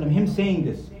ﷺ, him saying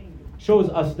this, shows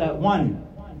us that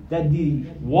that the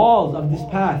walls of this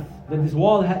path, that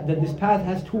this path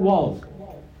has two walls.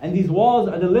 And these walls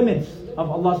are the limits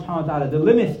of Allah subhanahu wa ta'ala, the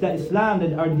limits that Islam,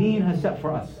 that our deen has set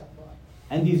for us.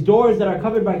 And these doors that are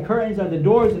covered by curtains are the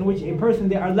doors in which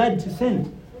they are led to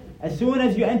sin. As soon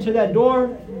as you enter that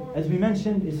door, as we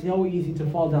mentioned, it's so easy to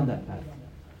fall down that path.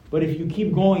 But if you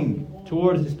keep going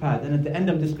towards this path, and at the end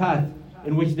of this path,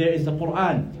 in which there is the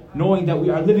Quran, knowing that we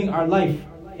are living our life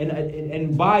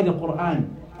and by the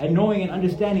Quran, and knowing and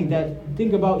understanding that,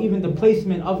 think about even the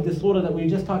placement of the surah that we were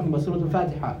just talking about, Surah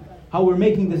Al-Fatiha, how we're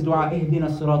making this dua, ihdina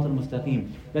as-sirat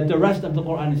al-mustaqim, that the rest of the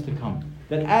Quran is to come.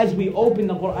 That as we open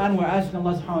the Quran, we're asking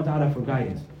Allah subhanahu wa ta'ala for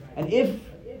guidance. And if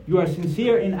you are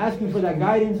sincere in asking for that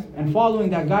guidance and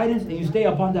following that guidance, and you stay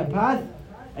upon that path,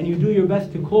 and you do your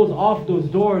best to close off those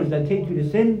doors that take you to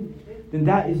sin, then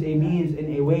that is a means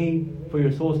and a way for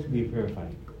your souls to be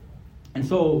purified. And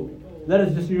so, let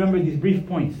us just remember these brief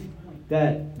points.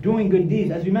 That doing good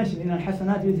deeds, as we mentioned in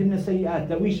al-hasanat yudhibna as-sayyi'at,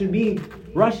 that we should be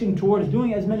rushing towards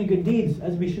doing as many good deeds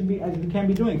as we can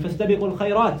be doing. فَاسْتَبِقُوا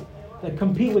الْخَيْرَاتِ, that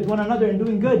compete with one another in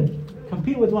doing good.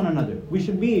 Compete with one another. We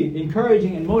should be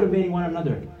encouraging and motivating one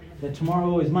another. That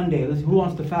tomorrow is Monday. Who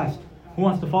wants to fast? Who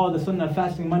wants to follow the sunnah of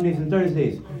fasting Mondays and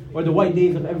Thursdays? Or the white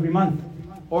days of every month?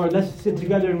 Or let's sit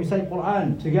together and recite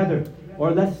Quran together.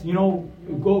 Or let's,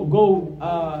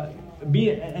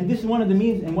 and this is one of the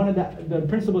means and one of the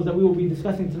principles that we will be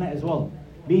discussing tonight as well.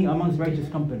 Being amongst righteous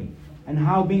company. And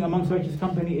how being amongst righteous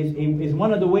company is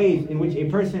one of the ways in which a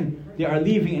person, they are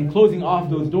leaving and closing off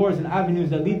those doors and avenues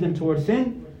that lead them towards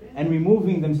sin, and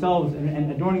removing themselves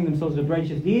and adorning themselves with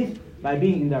righteous deeds by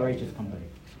being in that righteous company.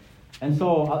 And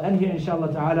so I'll end here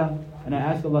inshallah ta'ala, and I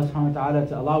ask Allah subhanahu wa ta'ala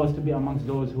to allow us to be amongst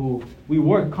those who we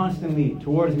work constantly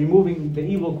towards removing the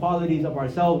evil qualities of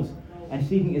ourselves and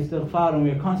seeking istighfar, and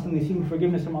we are constantly seeking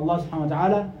forgiveness from Allah subhanahu wa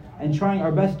ta'ala, and trying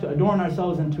our best to adorn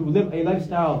ourselves and to live a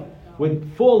lifestyle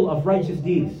full of righteous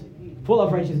deeds. Full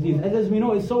of righteous deeds. As we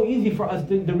know, it's so easy for us,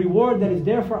 the reward that is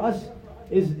there for us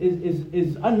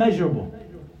is unmeasurable.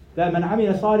 That man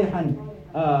amila salihan,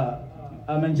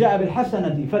 man ja'a bil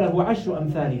hasanati falahu ashru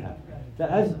amthaliha. That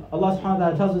as Allah subhanahu wa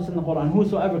ta'ala tells us in the Quran,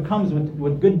 whosoever comes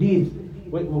with good deeds,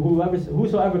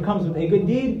 whosoever comes with a good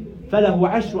deed, falahu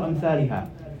ashru amthaliha.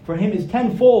 For him is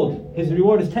tenfold, his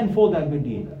reward is tenfold that good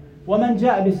deed. وَمَنْ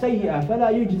جَاءَ بِالسَّيِّئَةِ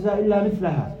فَلَا يُجْزَى إِلَّا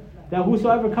مِثْلَهَا. That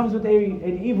whosoever comes with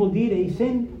an evil deed, a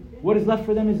sin, what is left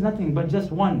for them is nothing but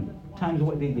just one times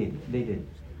what they did.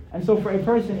 And so for a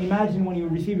person, imagine when you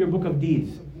receive your book of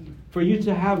deeds, for you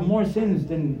to have more sins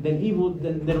than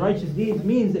righteous deeds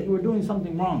means that you are doing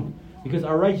something wrong. Because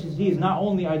our righteous deeds, not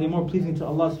only are they more pleasing to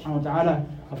Allah subhanahu wa ta'ala,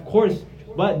 of course,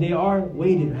 but they are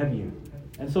weighted heavier.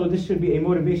 And so this should be a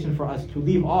motivation for us to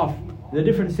leave off the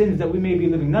different sins that we may be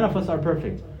living. None of us are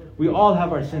perfect. We all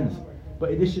have our sins.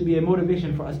 But this should be a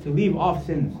motivation for us to leave off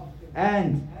sins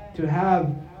and to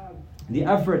have the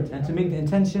effort and to make the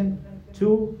intention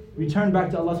to return back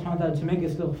to Allah subhanahu wa ta'ala, to make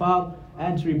istighfar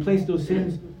and to replace those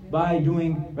sins by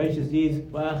doing righteous deeds.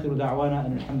 Wa akhiru da'wana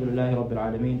and alhamdulillahi rabbil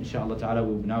alameen. Inshallah ta'ala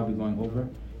we will now be going over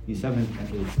the 7th and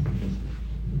 8th principles.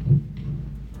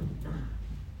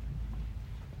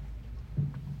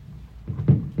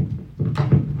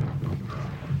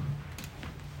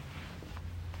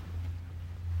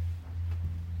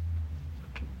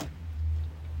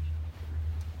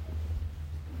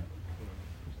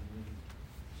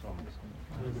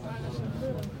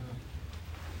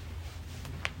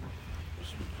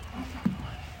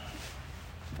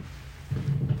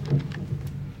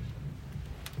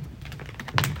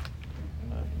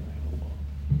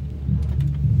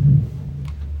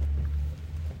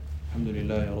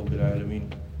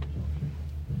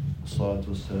 والصلاة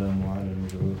والسلام على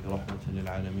المبعوث رحمة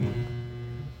للعالمين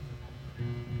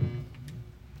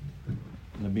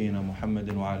نبينا محمد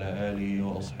وعلى آله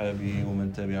وأصحابه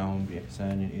ومن تبعهم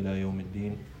بإحسان إلى يوم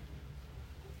الدين.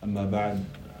 أما بعد،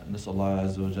 نسأل الله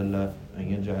عز وجل أن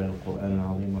يجعل القرآن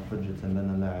العظيم حجة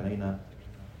لنا لا علينا.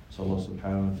 نسأل الله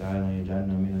سبحانه وتعالى أن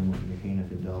يجعلنا من المفلحين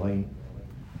في الدارين.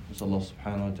 نسأل الله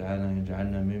سبحانه وتعالى أن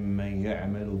يجعلنا ممن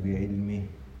يعمل بعلمه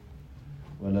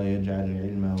ولا يجعل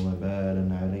العلم وبالا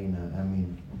علينا.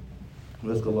 Ameen.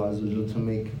 We ask Allah Azza wa Jalla to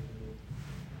make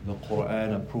the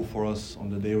Quran a proof for us on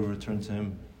the day we return to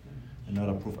Him, and not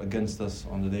a proof against us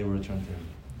on the day we return to Him.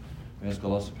 We ask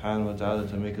Allah subhanahu wa ta'ala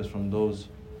to make us from those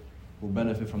who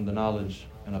benefit from the knowledge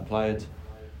and apply it.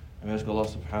 And we ask Allah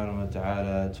subhanahu wa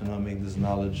ta'ala to not make this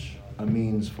knowledge a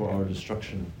means for our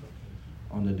destruction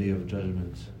on the day of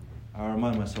judgment. I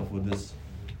remind myself with this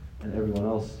and everyone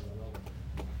else,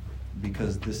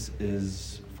 because this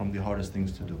is from the hardest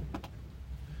things to do,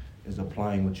 is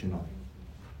applying what you know.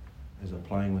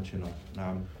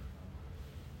 Naam.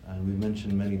 And we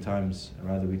mentioned many times,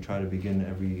 rather we try to begin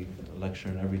every lecture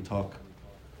and every talk,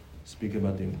 speak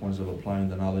about the importance of applying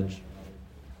the knowledge,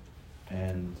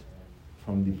 and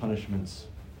from the punishments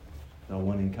that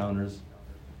one encounters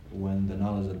when the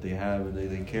knowledge that they have and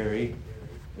they carry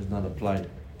is not applied.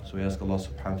 So we ask Allah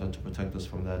subhanahu wa ta'ala to protect us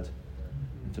from that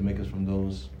and to make us from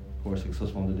those who are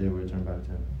successful on the day we return back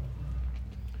to Him.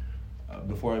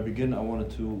 Before I begin, I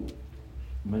wanted to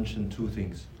mention two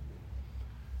things,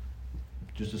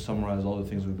 just to summarize all the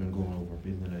things we've been going over.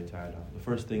 Bi-idhnillahi ta'ala. The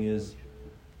first thing is,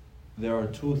 there are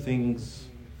two things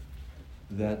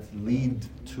that lead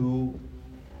to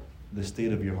the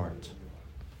state of your heart.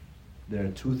 There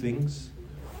are two things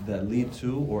that lead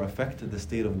to or affect the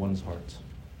state of one's heart.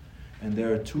 And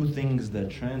there are two things that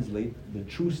translate the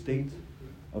true state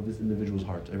of this individual's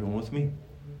heart. Everyone with me?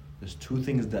 There's two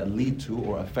things that lead to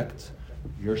or affect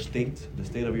your state, the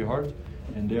state of your heart,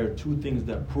 and there are two things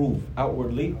that prove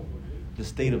outwardly the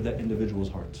state of that individual's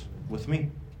heart. With me?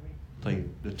 طيب.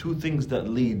 The two things that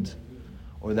lead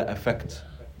or that affect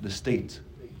the state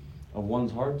of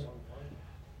one's heart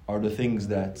are the things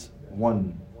that,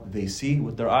 one, they see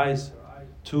with their eyes,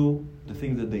 two, the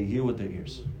things that they hear with their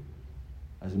ears.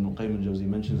 As Ibn Qayyim al-Jawzi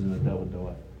mentions in the Da'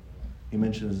 wad-Dawa. He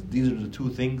mentions these are the two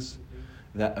things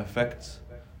that affect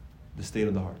the state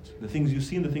of the heart. The things you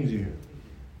see and the things you hear.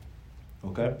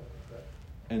 Okay?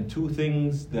 And two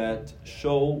things that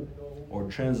show or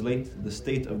translate the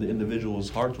state of the individual's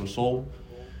heart or soul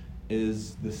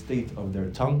is the state of their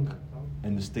tongue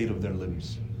and the state of their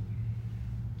limbs.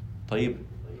 طيب.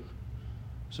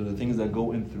 So the things that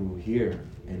go in through here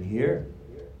and here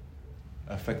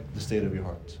affect the state of your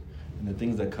heart. And the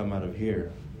things that come out of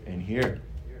here and here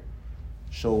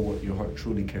show what your heart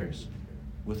truly carries.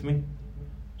 With me?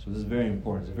 So this is very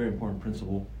important. It's a very important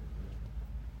principle.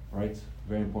 Right?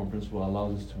 Very important principle.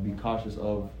 Allows us to be cautious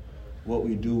of what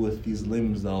we do with these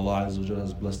limbs that Allah Azza wa Jalla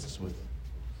has blessed us with.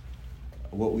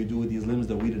 What we do with these limbs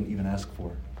that we didn't even ask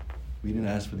for. We didn't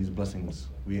ask for these blessings.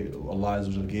 Allah Azza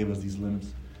wa Jalla gave us these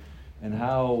limbs. And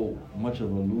how much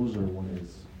of a loser one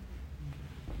is.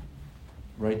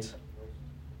 Right?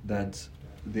 That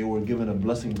they were given a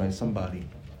blessing by somebody.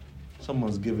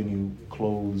 Someone's given you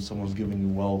clothes, someone's given you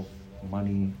wealth,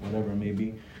 money, whatever it may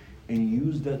be, and you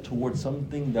use that towards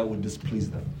something that would displease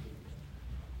them.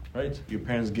 Right? Your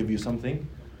parents give you something,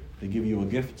 they give you a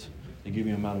gift, they give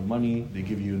you an amount of money, they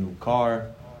give you a new car,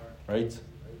 right?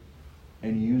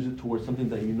 And you use it towards something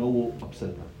that you know will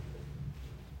upset them.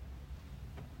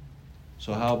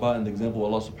 So how about in the example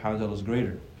Allah subhanahu wa ta'ala is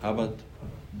greater? How about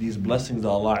these blessings that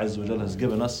Allah Azza wa Jalla has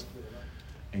given us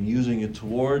and using it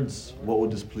towards what would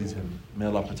displease Him? May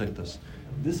Allah protect us.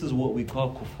 This is what we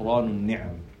call kufranun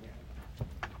ni'am.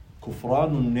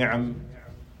 Kufranun ni'am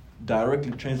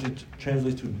directly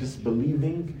translates to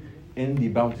disbelieving in the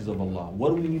bounties of Allah.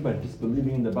 What do we mean by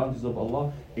disbelieving in the bounties of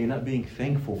Allah? And not being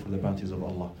thankful for the bounties of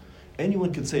Allah.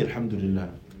 Anyone can say Alhamdulillah.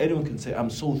 Anyone can say, I'm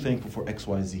so thankful for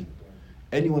XYZ.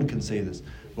 Anyone can say this.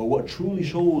 But what truly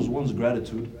shows one's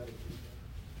gratitude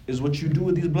is what you do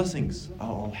with these blessings.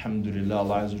 Oh, Alhamdulillah,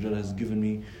 Allah Azza wa Jalla has given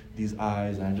me these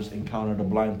eyes, and I just encountered a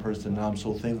blind person. Now I'm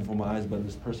so thankful for my eyes, but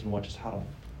this person watches haram.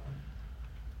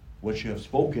 What you have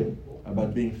spoken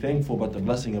about being thankful about the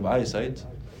blessing of eyesight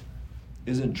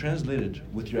isn't translated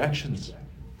with your actions,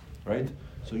 right?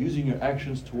 So using your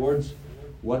actions towards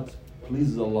what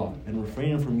pleases Allah and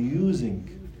refraining from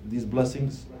using these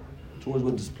blessings towards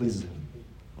what displeases Him.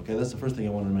 Okay, that's the first thing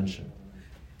I want to mention.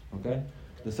 Okay?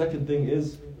 The second thing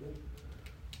is,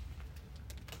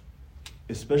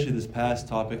 especially this past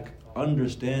topic,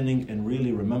 understanding and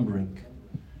really remembering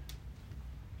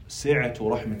سعة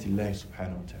رحمة الله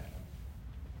سبحانه وتعالى.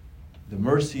 the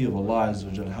mercy of Allah Azza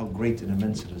wa Jalla, how great and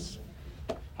immense it is.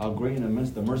 How great and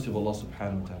immense the mercy of Allah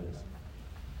subhanahu wa ta'ala is.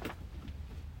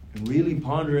 And really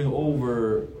pondering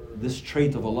over this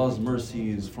trait of Allah's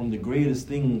mercy is from the greatest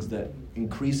things that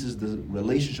increases the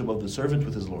relationship of the servant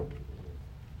with his Lord.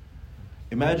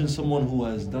 Imagine someone who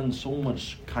has done so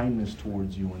much kindness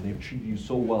towards you and they've treated you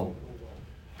so well,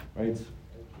 right?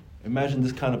 Imagine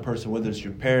this kind of person, whether it's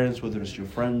your parents, whether it's your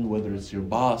friend, whether it's your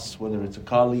boss, whether it's a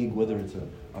colleague, whether it's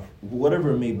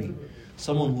whatever it may be.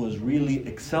 Someone who has really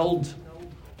excelled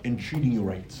in treating you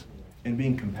right, and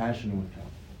being compassionate with you,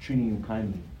 treating you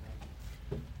kindly.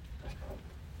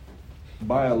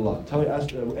 By Allah,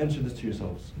 answer this to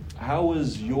yourselves. How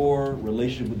is your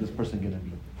relationship with this person going to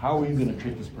be? How are you going to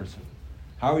treat this person?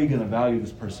 How are you going to value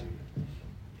this person?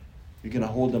 You're going to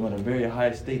hold them at a very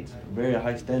high state, very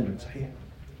high standards.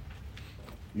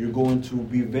 You're going to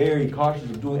be very cautious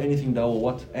of doing anything that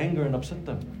will anger and upset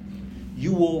them.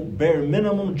 You will bare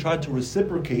minimum try to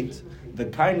reciprocate the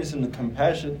kindness and the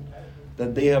compassion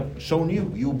that they have shown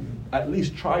you. You at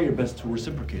least try your best to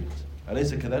reciprocate it.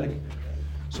 أليس كذلك?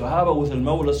 So how about with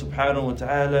al-Mawla subhanahu wa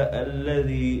ta'ala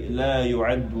الذي لا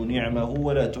يعد نعمه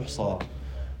ولا تحصى?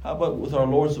 How about with our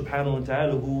Lord subhanahu wa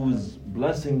ta'ala, whose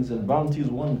blessings and bounties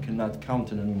one cannot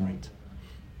count and enumerate?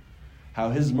 How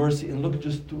His mercy, and look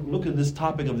at this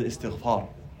topic of the istighfar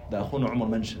that Akhuna Umar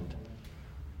mentioned.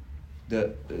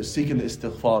 The seeking the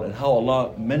istighfar, and how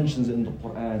Allah mentions in the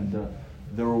Quran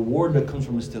the reward that comes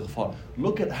from istighfar.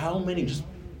 Look at how many, just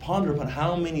ponder upon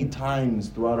how many times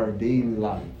throughout our daily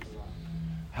lives,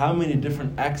 how many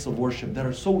different acts of worship that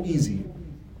are so easy.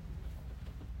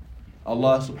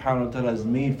 Allah subhanahu wa ta'ala has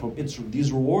made from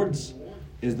these rewards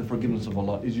is the forgiveness of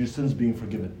Allah, is your sins being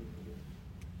forgiven.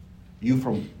 You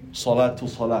from salat to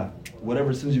salah,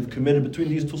 whatever sins you've committed between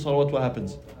these two salawat, what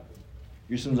happens?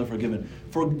 Your sins are forgiven.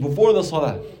 Before the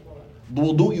salah, the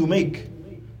wudu you make,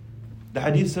 the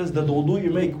hadith says that the wudu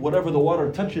you make, whatever the water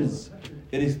touches,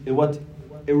 it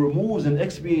removes and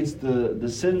expiates the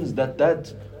sins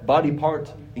that body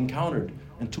part encountered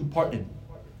and took part in.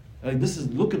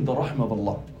 Look at the rahmah of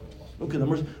Allah. Look at the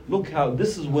mercy. Look how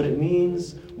this is what it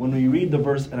means when we read the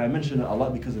verse, and I mention it a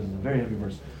lot because it is a very heavy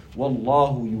verse.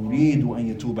 Wallahu yuridu an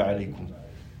yatuba alaykum.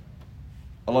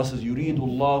 Allah says, Yuridu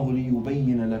Allahu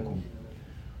liyubayyina lakum.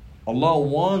 Allah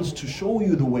wants to show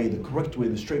you the way, the correct way,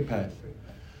 the straight path.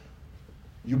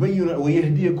 يُبَيِّنَ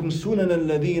وَيَهْدِيَكُمْ سُنَنَ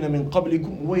الَّذِينَ مِنْ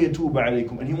قَبْلِكُمْ وَيَتُوبَ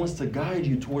عَلَيْكُمْ. And He wants to guide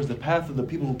you towards the path of the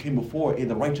people who came before,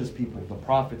 the righteous people, the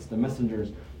prophets, the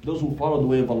messengers, those who follow the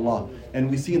way of Allah. And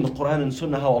we see in the Quran and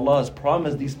Sunnah how Allah has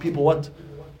promised these people what?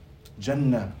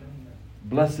 Jannah,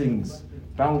 blessings,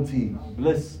 bounty,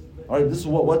 bliss. Alright, this is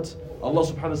what Allah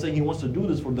subhanahu wa ta'ala is saying. He wants to do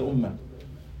this for the ummah.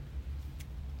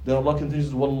 Then Allah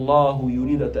continues, Wallahu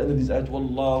yurid, at the end of these ayat,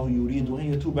 Wallahu yuridu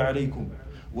an yatuba alaykum.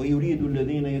 وَيُرِيدُ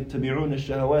الَّذِينَ يَتَّبِعُونَ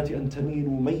الشَّهَوَاتِ أَن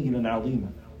تَمِيلُوا مَيْلًا عَظِيمًا.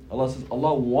 Allah says,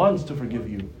 Allah wants to forgive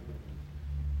you.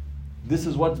 This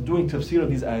is what's doing tafsir of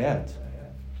these ayat.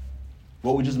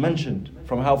 What we just mentioned,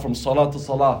 from salah to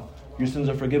salah, your sins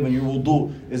are forgiven. Your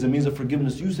wudu is a means of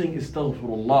forgiveness. You saying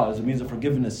istaghfirullah is a means of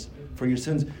forgiveness for your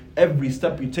sins. Every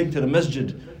step you take to the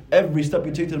masjid, every step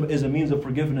you take to is a means of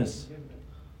forgiveness.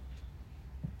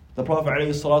 The Prophet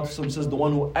ﷺ says the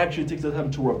one who actually takes the time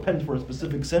to repent for a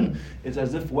specific sin, it's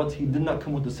as if he did not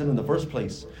come with the sin in the first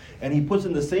place. And he puts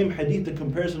in the same hadith the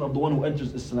comparison of the one who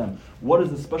enters Islam. What is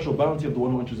the special bounty of the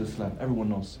one who enters Islam? Everyone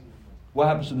knows. What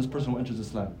happens to this person who enters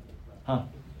Islam?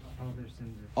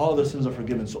 All their sins are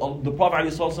forgiven. So the Prophet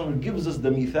ﷺ gives us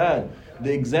the mithal,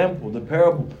 the example, the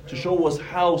parable, to show us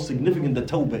how significant the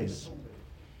tawbah is.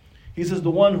 He says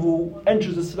the one who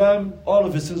enters Islam, all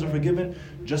of his sins are forgiven,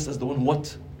 just as the one who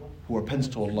repents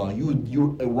to Allah.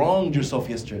 You wronged yourself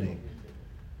yesterday.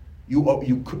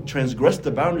 You transgressed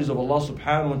the boundaries of Allah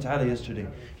subhanahu wa ta'ala yesterday.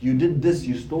 You did this,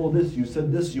 you stole this, you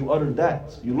said this, you uttered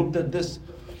that, you looked at this,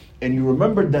 and you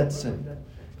remembered that sin.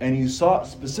 And you sought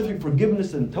specific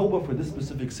forgiveness and tawbah for this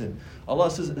specific sin. Allah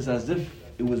says it's as if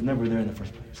it was never there in the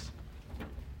first place.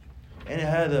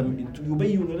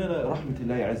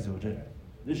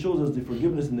 This shows us the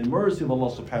forgiveness and the mercy of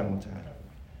Allah subhanahu wa ta'ala.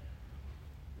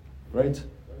 Right?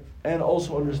 And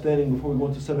also understanding, before we go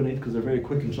into 7, 8, because they're very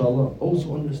quick inshallah,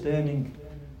 also understanding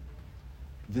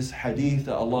this hadith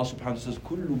that Allah subhanahu wa ta'ala says,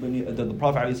 that the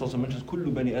Prophet mentions,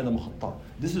 Kullu bani Adam khata.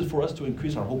 This is for us to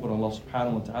increase our hope on Allah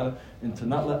subhanahu wa ta'ala, and to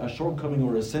not let a shortcoming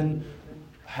or a sin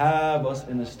have us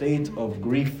in a state of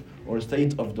grief, or a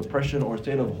state of depression, or a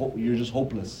state of hope. You're just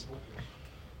hopeless.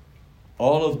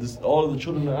 All of the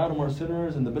children of Adam are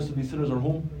sinners, and the best of these sinners are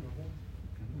whom?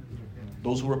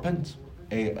 Those who repent.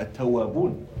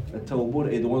 At-tawwabun,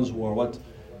 the ones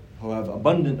who have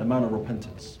abundant amount of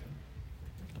repentance.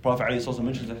 The Prophet ﷺ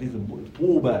mentions the hadith of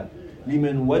طوبى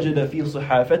لمن وجد في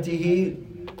صحافته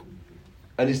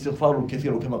الاستغفار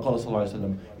الكثير كما قال صلى الله عليه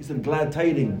وسلم. He said glad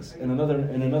tidings. In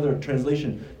another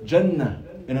translation, Jannah.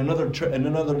 In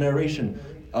another narration,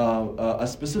 a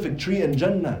specific tree in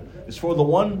Jannah is for the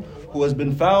one who has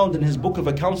been found in his book of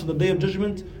accounts on the Day of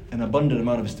Judgment an abundant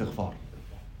amount of istighfar.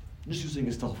 Just using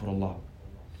astaghfirullah.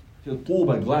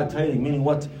 Tuba, glad tidings, meaning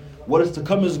what is to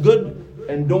come is good,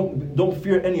 and don't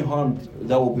fear any harm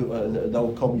that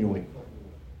will come your way.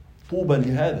 Tuba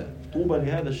lihada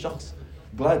الشخص,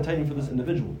 glad tidings for this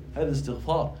individual. هذا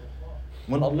istighfar.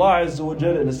 When Allah Azza wa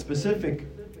Jalla in a specific,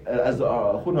 as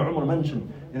Akhuna Umar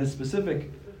mentioned, in a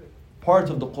specific part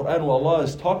of the Quran where Allah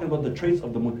is talking about the traits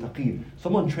of the muttaqeen.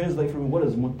 Someone translate for me, what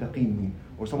does muttaqeen mean?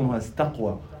 Or someone who has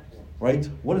taqwa, right?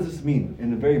 What does this mean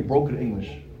in a very broken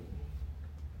English?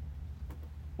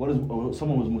 What is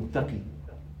someone who is muttaqi?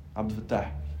 Abdul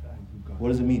Fattah. What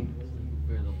does it mean?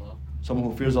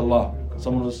 Someone who fears Allah.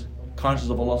 Someone who is conscious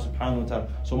of Allah subhanahu wa ta'ala.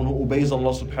 Someone who obeys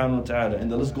Allah subhanahu wa ta'ala. And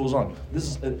the list goes on.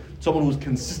 This is someone who is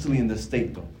consistently in this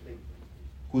state though.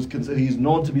 He's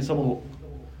known to be someone who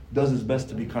does his best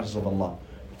to be conscious of Allah,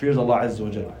 fears Allah Azza wa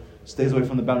Jalla, stays away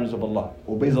from the boundaries of Allah,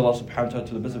 obeys Allah subhanahu wa ta'ala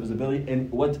to the best of his ability, and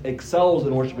what excels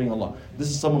in worshipping Allah. This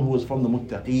is someone who is from the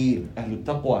muttaqeen, ahlul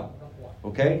taqwa.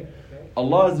 Okay?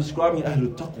 Allah is describing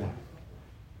ahlul taqwa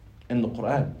in the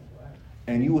Quran.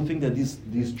 And you would think that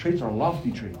these traits are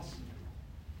lofty traits.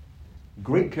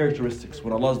 Great characteristics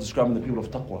when Allah is describing the people of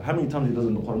taqwa. How many times He does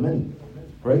in the Quran? Many.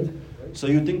 Right? So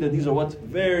you think that these are what?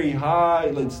 Very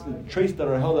high, traits that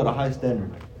are held at a high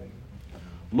standard.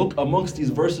 Look amongst these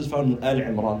verses found in Al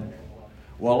Imran,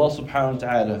 where Allah subhanahu wa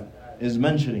ta'ala is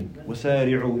mentioning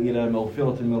وَسَارِعُوا إِلَى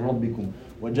مَغْفِرَةٍ مِّن رَبِّكُمْ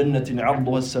وَجَنَّةٍ عَرْضُهَا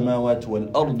السَّمَاوَاتُ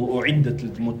وَالْأَرْضُ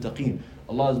أُعِدَّتْ لِلْمُتَّقِينَ.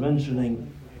 Allah is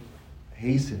mentioning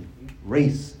hasten,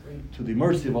 race to the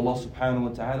mercy of Allah subhanahu wa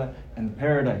ta'ala and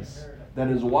paradise that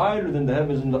is wider than the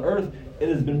heavens and the earth. It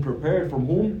has been prepared from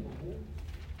whom?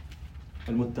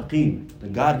 Al-Muttaqeen, the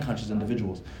God-conscious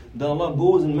individuals. Then Allah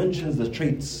goes and mentions the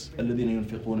traits الَّذِينَ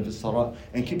يُنْفِقُونَ فِي السَّرَاءِ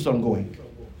and keeps on going.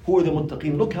 Who are the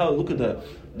Muttaqeen? Look at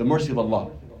the mercy of Allah.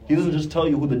 He doesn't just tell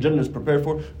you who the Jannah is prepared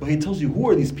for, but He tells you who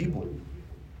are these people.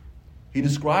 He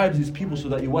describes these people so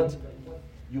that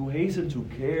you hasten to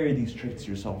carry these traits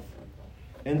yourself.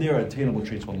 And they are attainable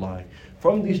traits, wallahi.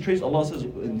 From these traits, Allah says,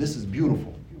 and this is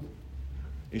beautiful.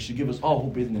 It should give us all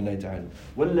hope, bi'idhnillahi ta'ala.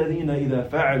 وَالَّذِينَ إِذَا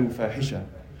فَعَلُوا فَاحِشَةً.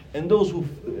 And those who,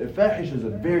 fahisha is a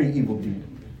very evil deed.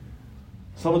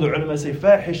 Some of the ulama say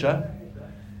fahisha,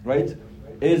 right,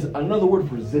 is another word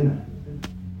for zina.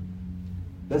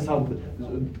 That's how,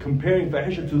 comparing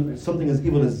fahisha to something as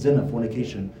evil as zina,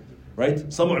 fornication, right?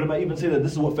 Some ulama even say that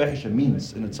this is what fahisha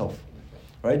means in itself,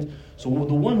 right? So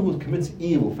the one who commits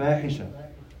evil, fahisha,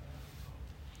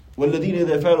 وَالَّذِينَ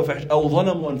إِذَا فَعَلُوا فَاحِشَةً أَوْ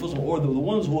ظَلَمُوا أَنفُسَهُم, or the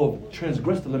ones who have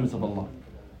transgressed the limits of Allah.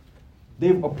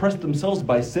 They've oppressed themselves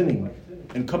by sinning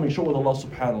and coming short with Allah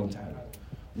subhanahu wa ta'ala.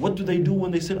 What do they do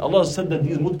when they sin? Allah said that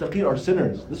these muttaqeen are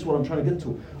sinners. This is what I'm trying to get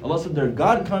to. Allah said they're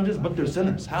God conscious, but they're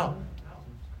sinners. How?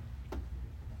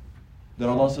 Then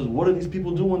Allah says, what do these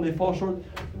people do when they fall short?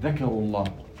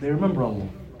 ذَكَرُوا. They remember Allah.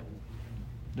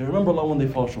 They remember Allah when they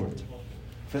fall short.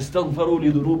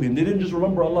 فَاسْتَغْفَرُوا لِذُنُوبِهِمْ. They didn't just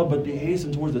remember Allah, but they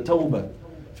hasten towards the tawbah.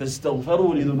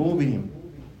 فَاسْتَغْفَرُوا لِذُنُوبِهِمْ.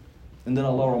 And then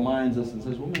Allah reminds us and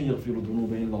says, وَمَنْ يَغْفِرُ الذُّنُوبَ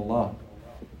إِلَّا اللَّهِ.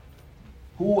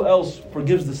 Who else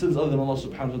forgives the sins other than Allah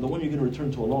subhanahu wa ta'ala? The one you're going to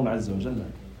return to alone, Azza wa Jalla.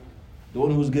 The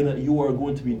one you are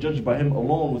going to be judged by Him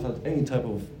alone without any type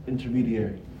of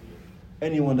intermediary.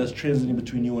 Anyone that's transiting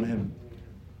between you and Him.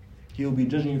 He will be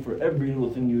judging you for every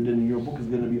little thing you did, and your book is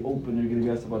going to be open. You're going to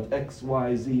be asked about X,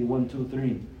 Y, Z, 1, 2,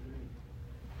 3.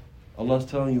 Allah is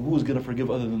telling you who is going to forgive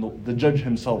other than the Judge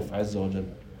Himself, Azza wa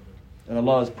Jalla. And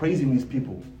Allah is praising these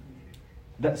people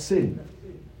that sin,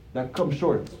 that come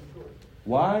short.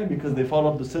 Why? Because they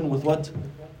followed the sin with what?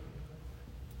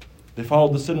 They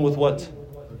followed the sin with what?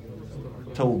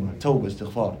 Tawbah,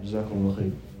 istighfar. Jazakumullah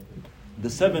khair.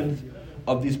 The seventh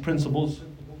of these principles,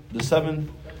 the seventh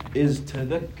is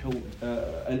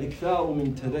al-iktharu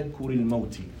min tadhakkur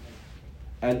al-mawti.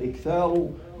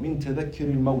 Al-iktharu min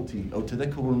tadhakkir al-mawti, or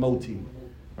tadhakkur al-mawti.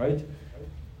 Right?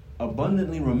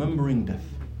 Abundantly remembering death.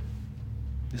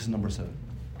 This is number 7.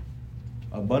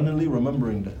 Abundantly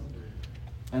remembering death.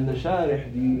 And the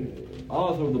Sharih, the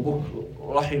author of the book,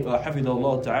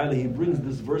 Hafidahullah Ta'ala, he brings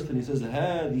this verse and he says,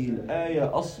 هذه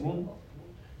الآية أصل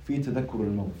في تذكر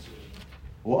الموت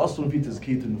وأصل في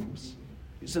تزكية النفوس.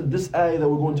 He said, this ayah that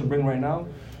we're going to bring right now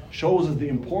shows us the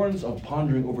importance of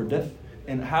pondering over death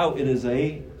and how it is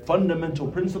a fundamental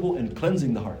principle in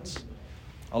cleansing the hearts.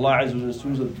 Allah Azza wa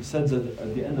Jalla says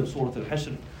at the end of Surah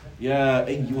Al-Hashr, يا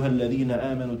أيها الذين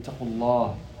آمنوا اتقوا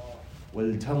الله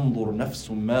وَلْتَنْظُرْ نَفْسٌ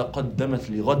مَا قَدَّمَتْ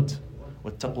لِغَدٍ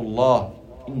وَاتَّقُوا اللَّهَ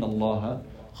إِنَّ اللَّهَ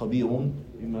خَبِيرٌ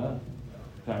بِمَا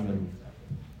تَعْمَلُونَ.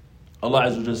 Allah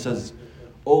Azza wa Jal says,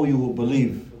 "O you who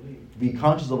believe, be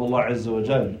conscious of Allah Azza wa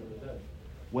Jal.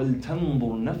 وَلْتَنْظُرْ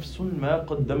نَفْسٌ مَا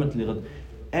قَدَّمَتْ لِغَدٍ."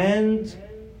 And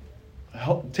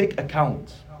take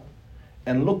account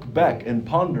and look back and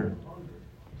ponder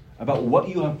about what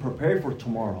you have prepared for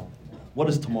tomorrow. What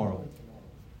is tomorrow?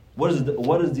 What is the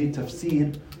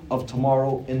tafsir of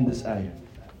tomorrow in this ayah?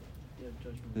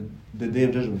 The day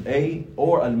of judgment. A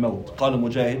or al-maut. قال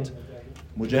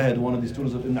Mujahid, one of the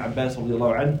students of Ibn Abbas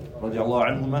radiallahu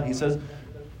anhuma, he says,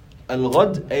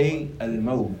 الغد أي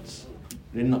الموت.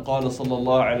 لأن قال صلى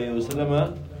الله عليه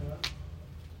وسلم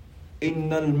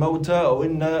إن الموت أو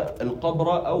إن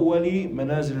القبر أول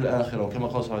منازل الآخرة. وكما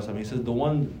قال صلى الله عليه وسلم, he says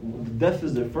death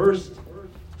is the first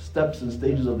steps and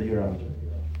stages of the hereafter.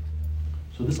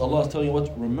 So this Allah is telling you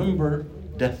what? Remember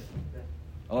death.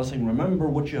 Allah is saying, remember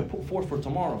what you have put forth for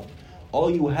tomorrow.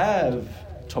 All you have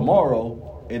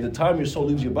tomorrow, at the time your soul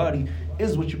leaves your body,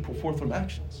 is what you put forth from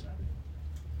actions.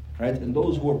 Right? And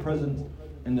those who are present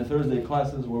in the Thursday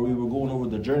classes where we were going over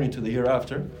the journey to the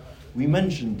hereafter, we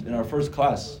mentioned in our first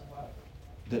class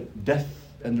that death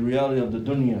and the reality of the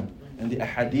dunya and the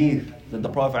ahadith that the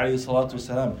Prophet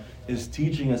ﷺ is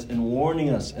teaching us and warning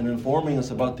us and informing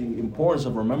us about the importance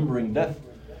of remembering death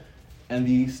and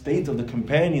the state of the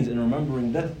companions in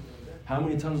remembering death. How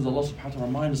many times does Allah subhanahu wa ta'ala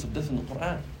remind us of death in the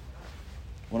Quran?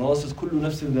 When Allah says, كُلُّ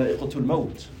نَفْسٍ ذَائِقَةُ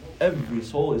الْمَوْتِ, every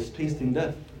soul is tasting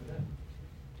death.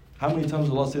 How many times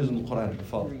does Allah say this in the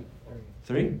Quran?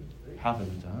 Three? Half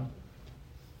of the time.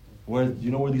 Where, do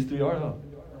you know where these three are though?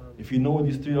 If you know where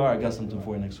these three are, I got something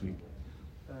for you next week.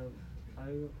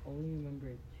 I only remember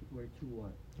where two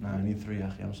are. Nah, I need three,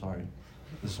 akhi, I'm sorry.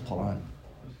 This is Quran.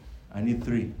 I need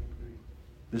three.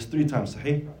 There's 3 times,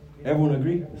 sahih? Everyone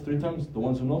agree? There's 3 times? The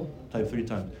ones who know? Type 3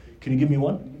 times. Can you give me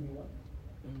one?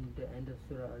 In the end of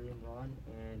Surah Al-Imran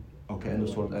and... Okay, end of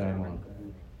Surah Al-Imran.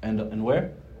 And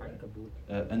where?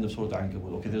 Ankabut. End of Surah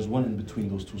Al-Ankabut. Okay, there's one in between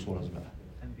those 2 surahs.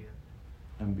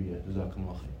 Anbiya.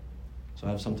 Jazakumullah khair. So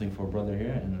I have something for a brother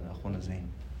here and Akhwana Zain.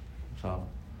 Inshallah.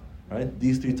 Right?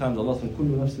 These 3 times Allah said,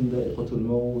 كُلُّ نَفْسٍ ذَائِقَةُ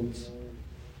الْمَوْتِ.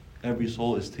 Every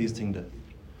soul is tasting death.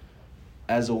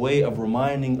 As a way of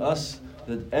reminding us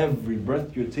that every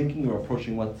breath you're taking, you're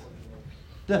approaching what?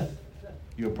 Death.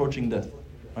 You're approaching death.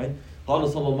 Right? قال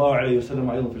صلى الله عليه وسلم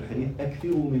أيضا في الحديث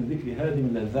أكثروا من ذكر هذه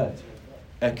اللذات.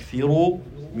 أكثروا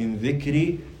من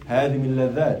ذكر هذه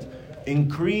اللذات.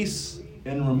 Increase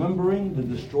in remembering the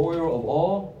destroyer of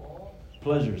all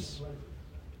pleasures.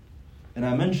 And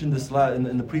I mentioned this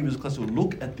in the previous class. So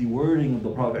look at the wording of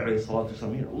the Prophet عليه الصلاة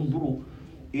والسلام here. انظروا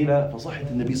إلى فصاحة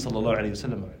النبي صلى الله عليه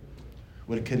وسلم.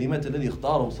 والكلمات الذي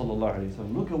اختاره صلى الله عليه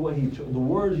وسلم. Look at the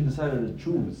words he decided to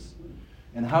choose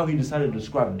and how he decided to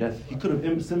describe death. He could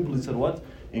have simply said what?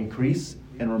 Increase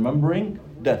in remembering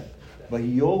death. But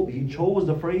he chose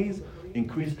the phrase,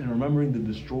 increase in remembering the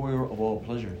destroyer of all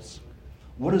pleasures.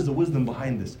 What is the wisdom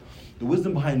behind this? The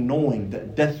wisdom behind knowing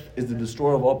that death is the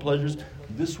destroyer of all pleasures,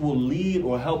 this will lead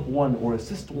or help one or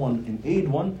assist one and aid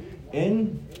one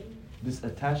in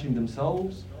disattaching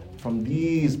themselves from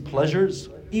these pleasures,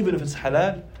 even if it's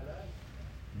halal,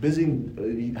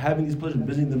 having these pleasures,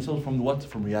 busying themselves from what?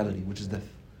 From reality, which is death.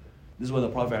 This is why the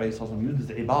Prophet ﷺ used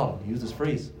this ibarah, he used this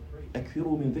phrase,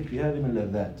 أكثروا من ذكر هذه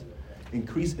اللذات.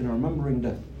 Increase in remembering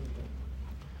death.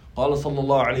 قال صلى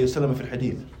الله عليه وسلم في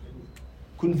الحديث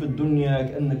كن في الدنيا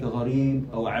كأنك غريب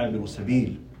أو عابر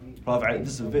سبيل.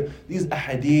 These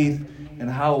ahadith and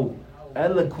how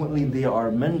eloquently they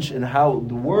are mentioned and how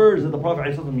the words that the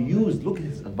Prophet ﷺ used, look at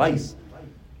his advice.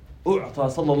 أعطى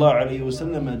صلى الله عليه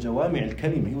وسلم جوامع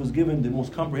الكلمة. He was given the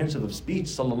most comprehensive of speech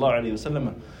صلى الله عليه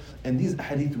وسلم. And these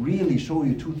hadith really show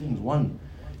you 2 things. One,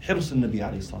 حرص النبي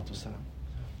عليه الصلاة والسلام.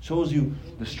 Shows you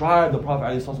the strive the Prophet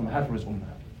عليه الصلاة والسلام had for his ummah.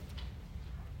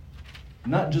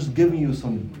 Not just giving you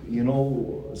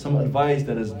some advice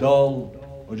that is dull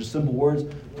or just simple words,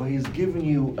 but he's giving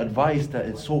you advice that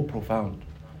is so profound.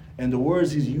 And the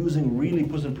words he's using really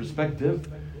puts in perspective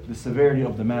the severity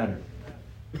of the matter.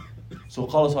 So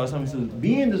قال صلى الله عليه وسلم, he says,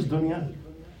 be in this dunya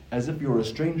as if you're a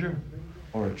stranger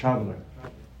or a traveler.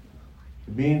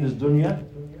 Be in this dunya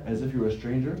as if you're a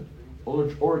stranger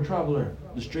or a traveler.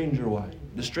 The stranger, why?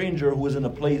 The stranger who is in a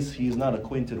place he is not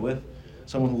acquainted with,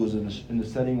 someone who is in a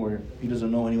setting where he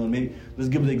doesn't know anyone. Maybe let's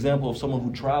give the example of someone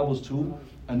who travels to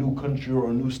a new country or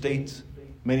a new state.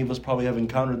 Many of us probably have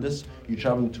encountered this. You're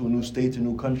traveling to a new state, a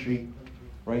new country,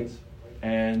 right?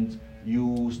 And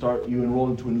you enroll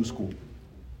into a new school.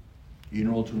 You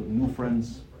enroll to new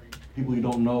friends, people you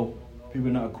don't know, people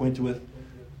you're not acquainted with.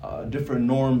 different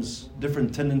norms,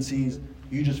 different tendencies.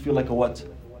 You just feel like a what?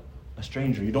 A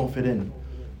stranger. You don't fit in.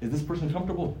 Is this person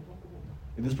comfortable?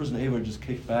 Is this person able to just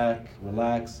kick back,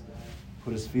 relax,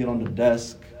 put his feet on the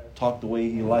desk, talk the way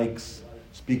he likes,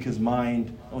 speak his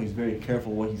mind? Oh, he's very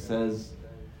careful what he says,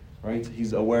 right?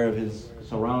 He's aware of his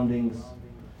surroundings.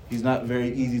 He's not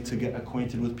very easy to get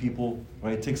acquainted with people,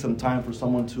 right? It takes some time for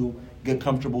someone to get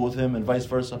comfortable with him and vice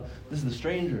versa. This is the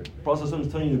stranger. The Prophet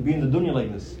is telling you to be in the dunya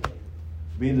like this.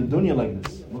 Be in the dunya like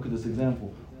this. Look at this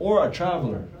example. Or a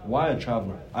traveler. Why a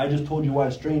traveler? I just told you why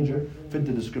a stranger fit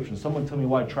the description. Someone tell me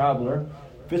why traveler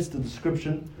fits the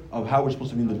description of how we're supposed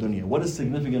to be in the dunya. What is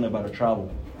significant about a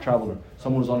traveler?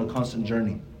 Someone who's on a constant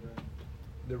journey.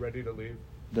 They're ready to leave.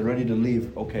 They're ready to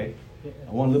leave. Okay.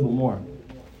 I want a little bit more.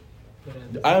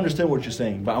 I understand what you're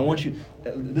saying, but I want you,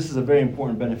 this is a very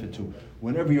important benefit too.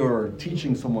 Whenever you're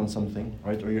teaching someone something,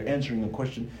 right, or you're answering a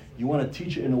question, you want to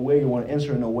teach it in a way, you want to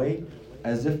answer in a way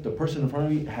as if the person in front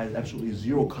of you has absolutely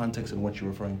zero context in what you're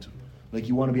referring to. Like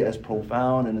you want to be as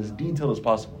profound and as detailed as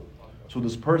possible. So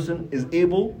this person is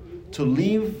able to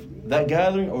leave that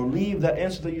gathering or leave that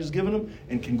answer that you just given them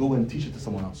and can go and teach it to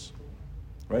someone else.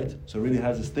 Right? So it really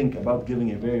has us think about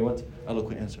giving a very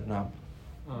eloquent answer. Now,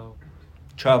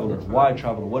 traveler. Why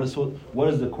traveler? What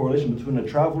is the correlation between a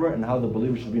traveler and how the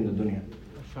believer should be in the dunya? A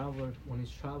traveler, when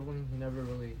he's traveling, he never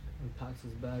really unpacks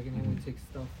his bag and he only takes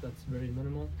stuff that's very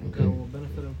minimal. Okay. That will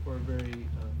benefit him for a very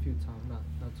few time, not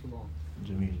too long.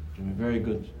 Jameel. Very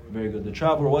good. Very good. The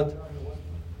traveler, what?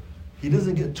 He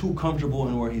doesn't get too comfortable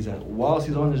in where he's at. Whilst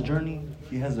he's on his journey,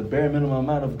 he has a bare minimum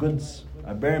amount of goods,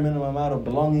 a bare minimum amount of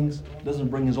belongings, doesn't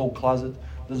bring his whole closet,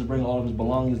 doesn't bring all of his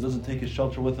belongings, doesn't take his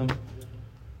shelter with him.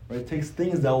 Right? It takes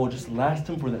things that will just last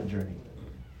him for that journey.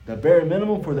 The bare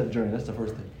minimum for that journey. That's the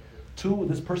first thing. 2,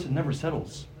 this person never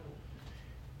settles.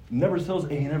 Never settles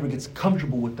and he never gets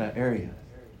comfortable with that area.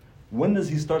 When does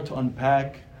he start to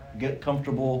unpack, get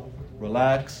comfortable,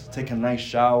 relax, take a nice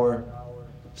shower,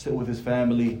 sit with his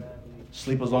family,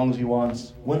 sleep as long as he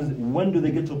wants? When do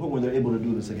they get to a point where they're able to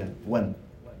do this again? When?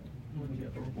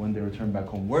 When they return back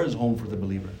home. Where is home for the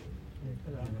believer?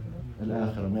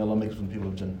 Al-Akhirah. May Allah make us from the people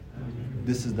of Jannah.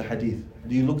 This is the hadith.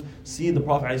 Do you see the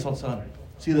Prophet ﷺ?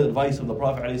 See the advice of the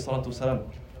Prophet ﷺ.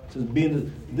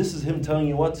 This is him telling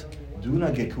you what? Do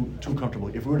not get too comfortable.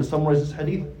 If we were to summarize this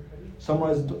hadith,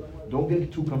 don't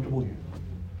get too comfortable here.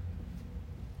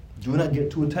 Do not get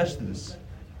too attached to this.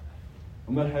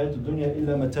 Allah refers to the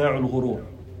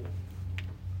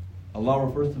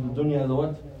dunya as a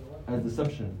what? As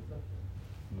deception.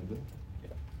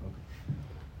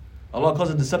 Allah calls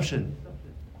it deception,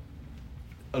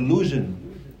 illusion.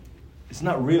 It's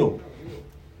not real.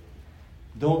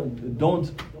 Don't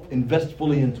invest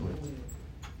fully into it.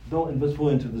 Don't invest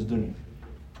fully into this dunya.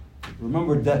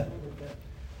 Remember death.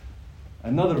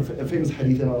 Another famous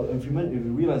hadith, and if you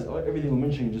realize everything we're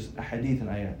mentioning is just a hadith and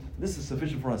ayat. This is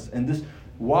sufficient for us. And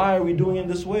why are we doing it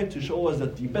this way? To show us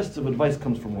that the best of advice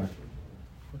comes from where?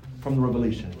 From the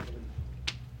revelation.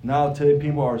 Now today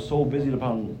people are so busy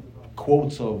upon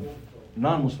quotes of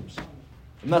non-Muslims.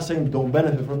 I'm not saying don't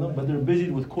benefit from them, but they're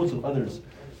busy with quotes of others.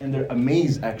 And they're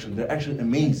amazed actually. They're actually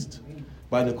amazed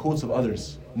by the quotes of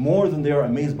others. More than they are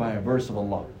amazed by a verse of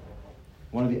Allah.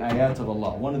 One of the ayat of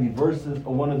Allah. One of the verses,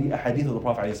 or one of the ahadith of the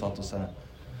Prophet ﷺ.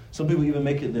 Some people even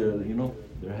make it their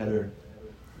header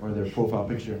or their profile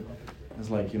picture. It's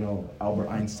like, Albert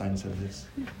Einstein said this.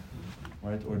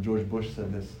 Right? Or George Bush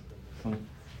said this.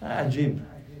 Ajib.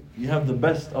 You have the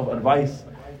best of advice.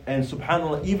 And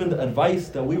subhanAllah, even the advice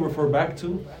that we refer back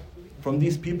to from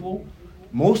these people,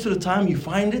 most of the time you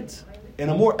find it in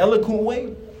a more eloquent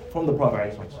way from the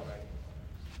Prophet ﷺ.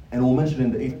 And we'll mention it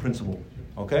in the 8th principle.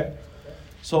 Okay?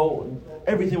 So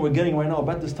everything we're getting right now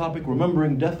about this topic,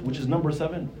 remembering death, which is number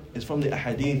 7, is from the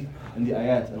ahadith and the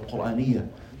ayat al-Qur'aniyah.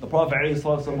 The Prophet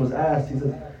ﷺ was asked, he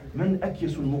says, Man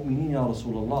akyasul mu'mineen ya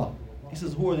Rasulullah? He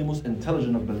says, who are the most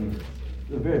intelligent of believers?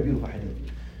 It's a very beautiful hadith.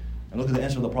 And look at the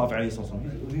answer of the Prophet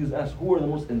ﷺ. He was asked, who are the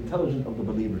most intelligent of the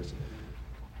believers?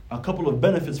 A couple of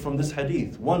benefits from this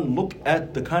hadith. One, look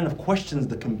at the kind of questions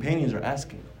the companions are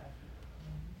asking.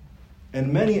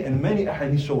 And many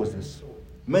ahadith show us this.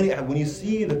 When you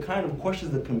see the kind of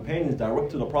questions the companions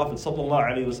direct to the Prophet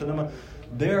ﷺ,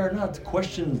 they are not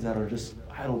questions that are just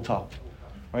idle talk,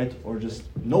 right? Or just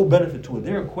no benefit to it.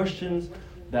 They are questions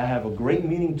that have a great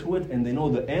meaning to it, and they know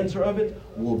the answer of it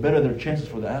will better their chances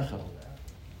for the akhirah.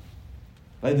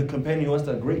 Like the companion who asked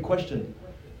that great question,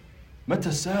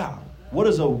 Mata sa'a? What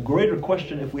is a greater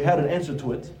question if we had an answer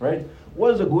to it, right?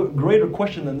 What is a greater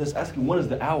question than this, asking what is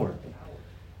the hour?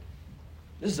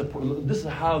 These are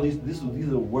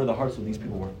where the hearts of these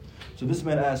people were. So this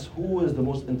man asked, who is the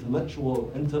most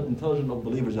intelligent of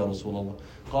believers, Ya Rasulullah?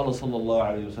 قال صلى الله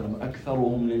عليه وسلم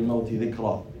أكثرهم للموت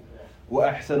ذكرا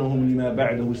وأحسنهم لما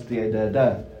بعده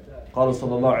استعدادا. قال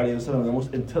صلى الله عليه وسلم, the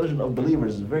most intelligent of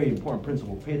believers is a very important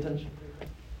principle. Pay attention.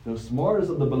 The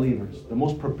smartest of the believers, the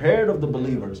most prepared of the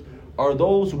believers, are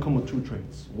those who come with two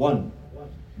traits. One,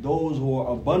 those who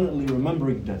are abundantly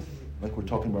remembering death, like we're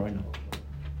talking about right now.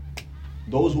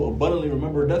 Those who abundantly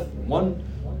remember death. One.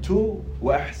 Two,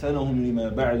 وَأَحْسَنَهُمْ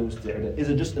لِمَا بَعْدُ اسْتِعْدَادًا. Is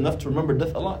it just enough to remember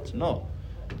death a lot? No.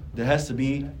 There has to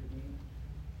be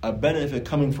a benefit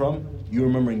coming from you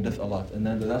remembering death a lot. And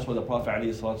then that's why the Prophet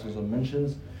ﷺ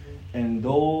mentions, and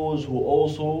those who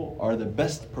also are the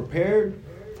best prepared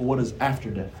for what is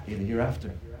after death, in the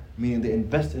hereafter. Meaning they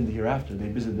invest in the hereafter. They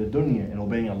visit the dunya in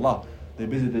obeying Allah. They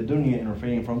visit the dunya in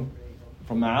refraining from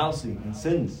ma'asi and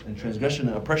sins and transgression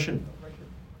and oppression.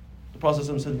 The Prophet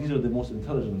said these are the most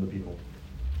intelligent of the people,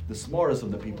 the smartest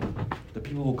of the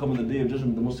people who come on the Day of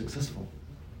Judgment the most successful,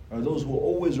 are those who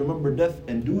always remember death,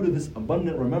 and due to this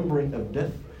abundant remembering of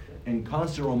death and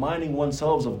constant reminding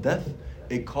oneself of death,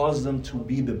 it causes them to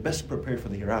be the best prepared for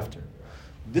the hereafter.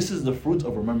 This is the fruit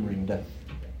of remembering death.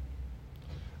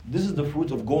 This is the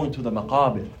fruit of going to the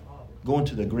maqabir, going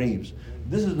to the graves.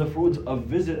 This is the fruit of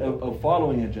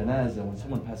following a janazah when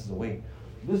someone passes away.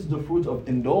 This is the fruit of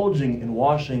indulging in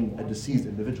washing a deceased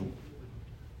individual.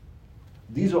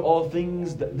 These are all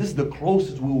things this is the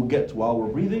closest we will get while we're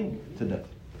breathing to death.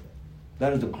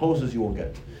 That is the closest you will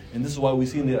get. And this is why we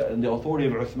see in the authority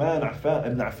of Uthman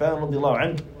ibn Affan رضي الله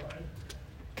عنه,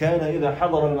 كان إذا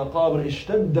حضر المقابر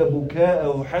اشتد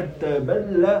بكاءه حتى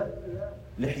بل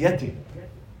لحيته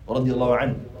رضي الله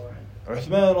عنه.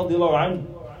 Uthman رضي الله عنه,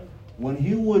 when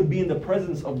he would be in the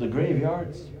presence of the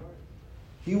graveyards,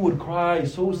 he would cry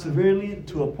so severely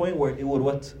to a point where it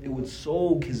would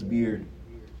soak his beard.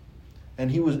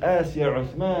 And he was asked, Ya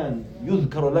Uthman,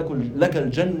 يذكر لك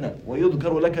الجنة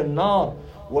ويذكر لك النار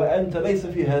وأنت ليس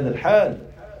في هذا الحال.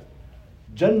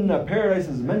 Jannah, paradise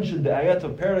is mentioned, the ayat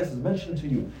of paradise is mentioned to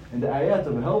you, and the ayat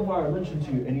of hellfire are mentioned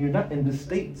to you, and you're not in this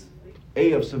state,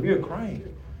 of severe crying.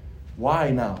 Why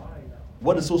now?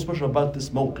 What is so special about this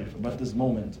mawqif, about this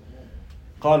moment?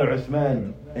 قال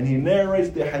عثمان, and he narrates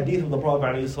the hadith of the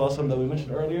Prophet ﷺ that we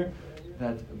mentioned earlier,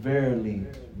 that verily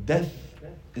death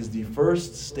is the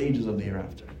first stages of the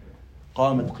hereafter.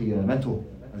 قامت قيامته,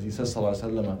 as he says صلى الله عليه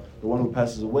وسلم, the one who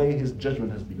passes away, his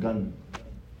judgment has begun.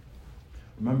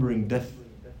 Remembering death.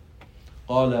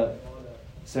 قال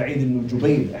سعيد بن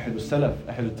جبير أحد السلف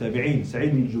أحد التابعين,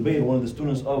 سعيد بن جبير, one of the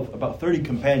students of about 30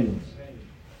 companions,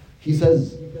 he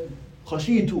says,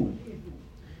 خشيت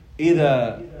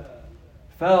إذا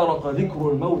فارق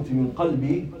ذكر الموت من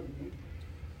قلبي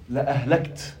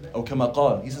لأهلكت, أو كما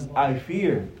قال. He says, I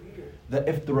fear that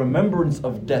if the remembrance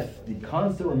of death, the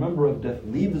constant remembrance of death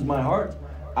leaves my heart,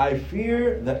 I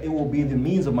fear that it will be the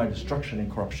means of my destruction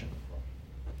and corruption.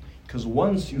 Because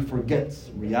once you forget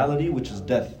reality, which is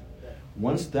death,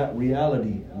 once that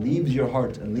reality leaves your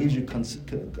heart and leaves your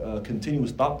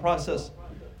continuous thought process,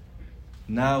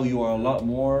 now you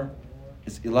are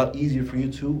it's a lot easier for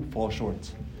you to fall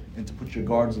short and to put your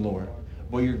guards lower.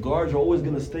 But your guards are always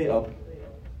going to stay up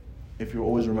if you're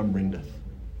always remembering death.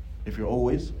 If you're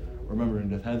always remembering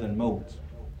death. هذا الموت.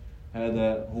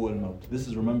 هذا هو الموت. This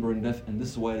is remembering death, and this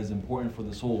is why it is important for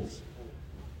the souls.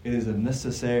 It is a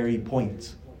necessary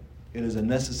point. It is a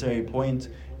necessary point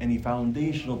and a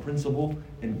foundational principle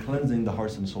in cleansing the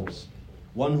hearts and souls.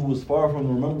 One who is far from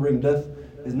remembering death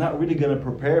is not really going to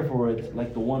prepare for it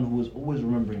like the one who is always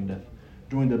remembering death,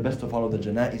 doing their best to follow the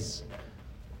janais,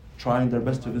 trying their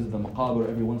best to visit the maqabir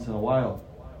every once in a while,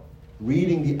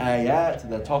 reading the ayat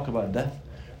that talk about death,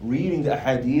 reading the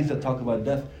hadith that talk about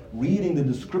death, reading the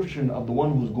description of the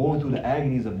one who's going through the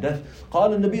agonies of death.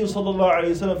 قال النبي صلى الله عليه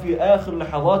وسلم في آخر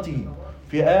لحظاته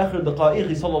في آخر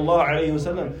دقائق صلى الله عليه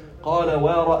وسلم قال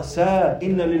ورأسا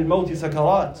إن للموت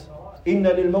سكرات إن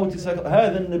للموت سكرات.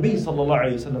 هذا النبي صلى الله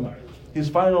عليه وسلم, his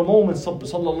final moments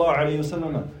صلى الله عليه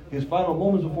وسلم, his final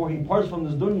moments before he parts from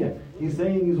this dunya, he's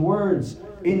saying these words,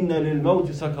 إن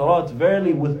للموت سكرات,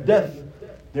 verily with death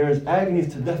there is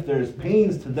agonies to death, there is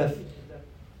pains to death.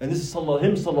 And this is him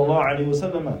sallallahu alayhi wa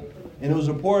sallam. And it was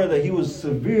reported that he was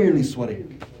severely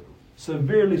sweating.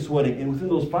 And within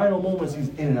those final moments, he's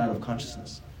in and out of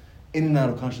consciousness.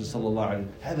 Sallallahu alayhi.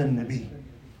 هذا النبي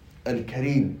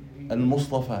الكريم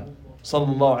المصطفى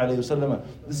sallallahu alayhi wa sallam.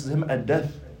 This is him at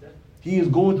death. He is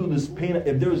going through this pain.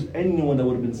 If there was anyone that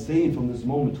would have been saved from this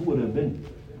moment, who would it have been?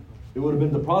 It would have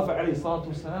been the Prophet alayhi salatu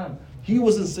wasalam. He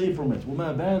wasn't saved from it.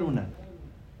 وَمَا بَالُنَا.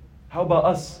 How about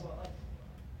us?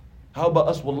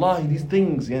 Wallahi, these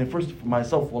things, first for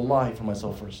myself, wallahi, for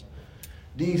myself first.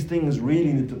 These things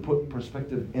really need to put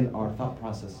perspective in our thought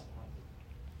process.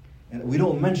 And we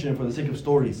don't mention it for the sake of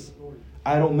stories.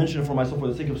 I don't mention it for myself for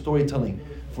the sake of storytelling,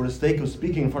 for the sake of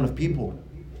speaking in front of people.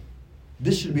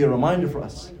 This should be a reminder for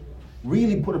us.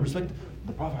 Really put in perspective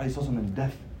the Prophet ﷺ in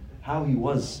death, how he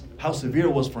was, how severe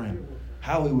it was for him,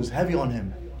 how it was heavy on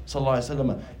him, sallallahu alaihi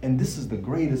wasallam. And this is the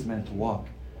greatest man to walk.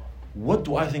 What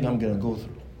do I think I'm going to go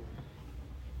through?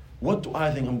 What do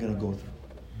I think I'm going to go through?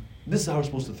 This is how we're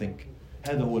supposed to think.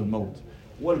 هذا هو الموت.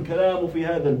 والكلام في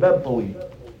هذا الباب طويل.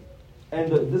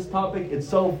 And this topic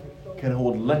itself can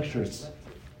hold lectures.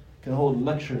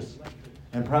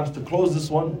 And perhaps to close this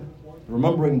one,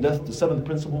 remembering death, the seventh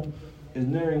principle, is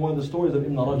narrating one of the stories of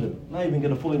Ibn Rajab. Not even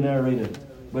going to fully narrate it,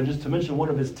 but just to mention one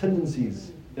of his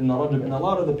tendencies, Ibn Rajab, and a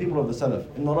lot of the people of the Salaf.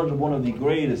 Ibn Rajab, one of the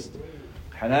greatest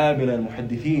Hanabila and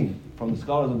Muhaddithin, from the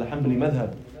scholars of the Hanbali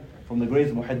madhab, from the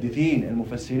greatest Muhaddithin and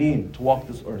Mufassirin to walk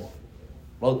this earth.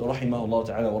 Rahimahullah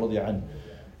ta'ala wa radiya anhu.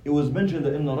 It was mentioned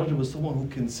that Ibn Rajab was someone who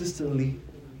consistently,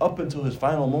 up until his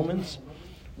final moments,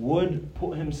 would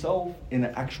put himself in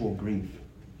an actual grave.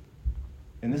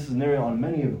 And this is narrated on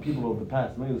many of the people of the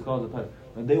past, many of the scholars of the past.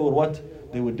 That they would what?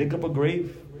 They would dig up a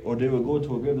grave, or they would go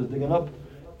to a grave that's digging up,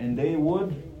 and they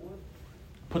would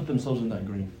put themselves in that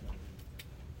grave.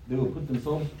 They would put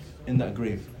themselves in that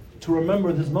grave. To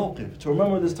remember this mawqif, to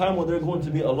remember this time when they're going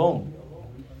to be alone.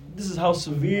 This is how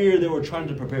severe they were trying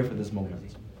to prepare for this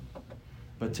moment.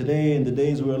 But today, in the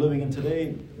days we are living in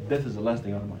today, death is the last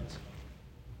thing on our minds.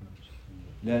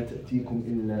 لا تأتيكم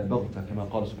إلا بغتة كما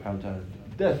قال سبحانه وتعالى.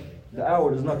 Death, the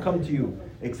hour does not come to you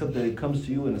except that it comes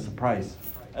to you in a surprise.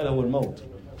 ألا هو الموت.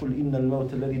 قل إن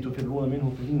الموت الذي تفرون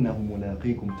منه فإنه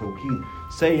ملاقيكم توكيد.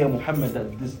 Say, Ya Muhammad,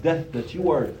 that this death that you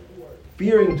are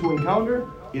fearing to encounter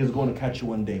is going to catch you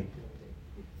one day.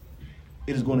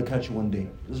 It is going to catch you one day.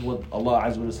 This is what Allah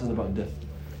Azza wa Jalla says about death.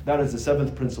 That is the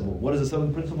seventh principle. What is the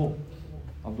seventh principle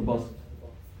of the bus?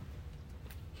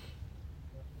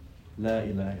 La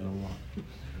ilaha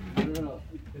illallah.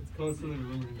 It's constantly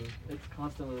remembering. It's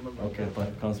constantly remembering. Okay,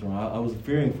 fine, constantly. I was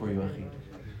fearing for you, Akhi.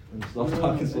 Stop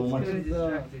talking so much.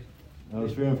 I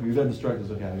was fearing for you. You got distracted.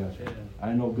 It's okay, I got you.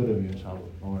 I know good of you, inshallah.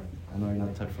 Don't worry. I know you're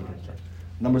not touched for that.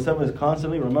 Number 7 is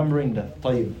constantly remembering death.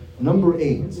 طيب. Number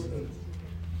 8.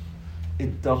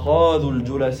 اتخاذ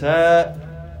الجلساء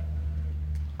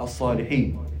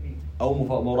الصالحين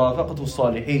أو مرافقة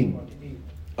الصالحين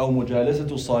أو مجالسة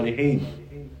الصالحين.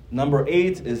 Number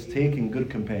 8 is taking good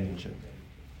companionship.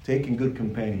 Taking good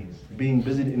companions. Being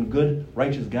busied in good,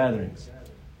 righteous gatherings.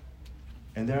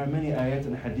 And there are many ayat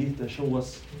and hadith that show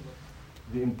us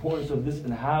the importance of this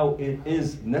and how it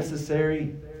is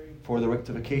necessary for the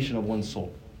rectification of one's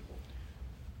soul.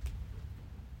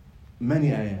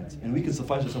 Many ayat. And we can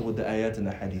suffice ourselves with the ayat and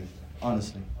the hadith.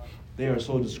 Honestly. They are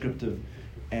so descriptive.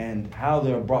 And how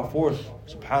they are brought forth,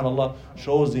 subhanAllah,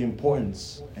 shows the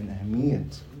importance and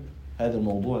ahmiyat. هذا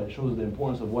الموضوع. It shows the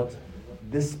importance of what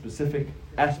this specific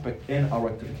aspect in our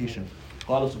rectification.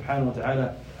 قال سبحانه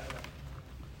وتعالى,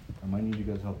 I might need you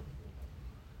guys' help.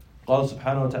 قال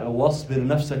سبحانه وتعالى واصبر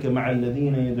نفسك مع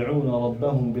الذين يدعون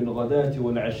ربهم بالغداة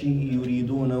والعشي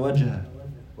يريدون وجهه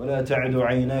ولا تعد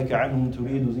عيناك عنهم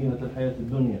تريد زينة الحياة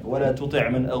الدنيا ولا تطع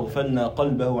من أغفلنا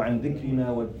قلبه عن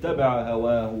ذكرنا واتبع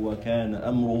هواه وكان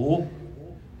أمره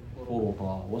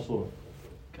فرطا. What surah?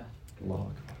 Allah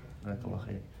Akbar.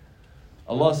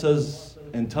 Allah says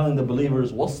in telling the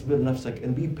believers, واصبر نفسك,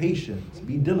 and be patient,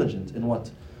 be diligent in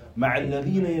what? مع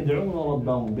الذين يدعون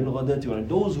ربهم بالغداة والعشي.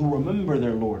 Those who remember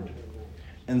their Lord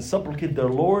and supplicate their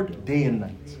Lord day and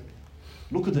night.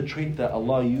 Look at the trait that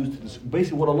Allah used.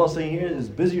 Basically what Allah is saying here is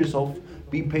busy yourself,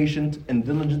 be patient and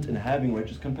diligent in having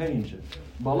righteous companionship.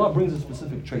 But Allah brings a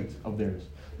specific trait of theirs,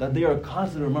 that they are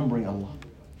constantly remembering Allah,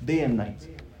 day and night.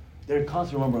 They're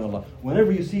constantly remembering Allah.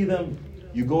 Whenever you see them,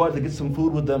 you go out to get some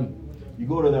food with them, you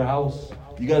go to their house,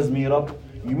 you guys meet up,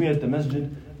 you meet at the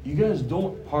masjid, you guys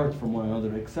don't part from one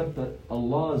another except that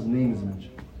Allah's name is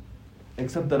mentioned,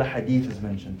 except that a hadith is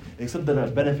mentioned, except that a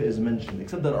benefit is mentioned,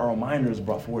 except that a reminder is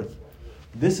brought forth.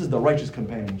 This is the righteous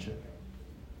companionship.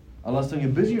 Allah is saying, you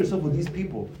busy yourself with these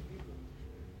people.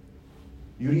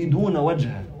 يُرِيدُونَ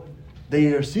وَجْهَ. They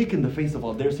are seeking the face of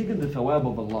Allah. They are seeking the thawab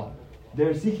of Allah. They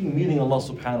are seeking meeting Allah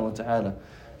subhanahu wa ta'ala.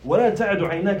 وَلَا تَعْدُ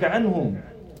عَيْنَاكَ عَنْهُمْ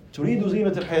تُرِيدُ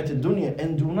زِينَةَ الْحَيَاةِ الدُّنْيا.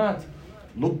 And do not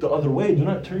look the other way. Do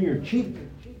not turn your cheek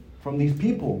from these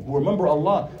people who remember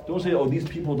Allah. Don't say, oh, these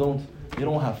people they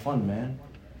don't have fun, man.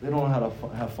 They don't know how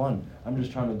to have fun. I'm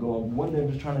just trying to go. One day I'm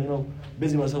just trying to,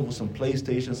 busy myself with some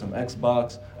PlayStation, some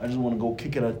Xbox. I just want to go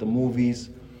kick it at the movies,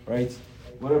 right?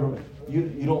 Whatever.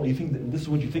 You think that this is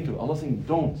what you think of. Allah's saying,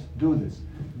 don't do this.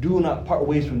 Do not part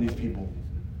ways from these people.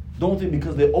 Don't think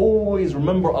because they always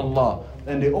remember Allah,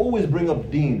 and they always bring up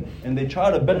deen, and they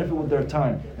try to benefit with their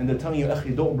time, and they're telling you,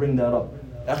 Akhi, don't bring that up.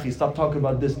 Akhi, stop talking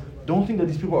about this. Don't think that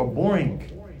these people are boring.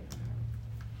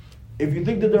 If you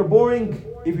think that they're boring,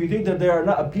 if you think that they are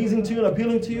not appeasing to you and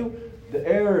appealing to you, the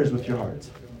error is with your heart.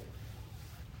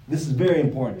 This is very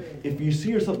important. If you see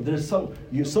yourself, there's some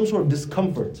sort of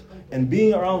discomfort in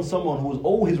being around someone who is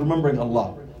always remembering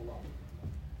Allah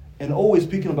and always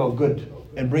speaking about good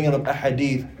and bringing up a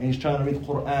hadith and he's trying to read the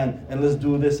Quran and let's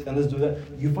do this and let's do that.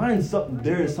 You find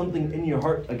there is something in your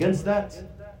heart against that,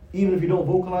 even if you don't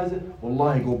vocalize it.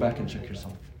 Wallahi, go back and check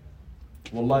yourself.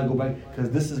 Wallahi, go back, because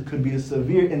this could be a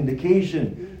severe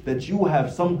indication that you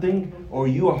have something, or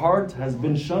your heart has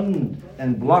been shunned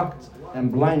and blocked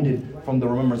and blinded from the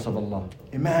remembrance of Allah.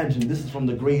 Imagine, this is from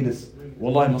the greatest,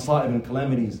 wallahi, masa'ib and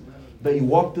calamities, that you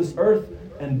walk this earth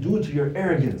and due to your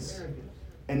arrogance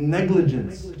and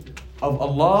negligence of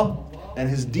Allah and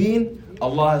His deen,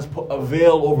 Allah has put a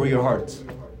veil over your heart.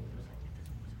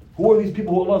 Who are these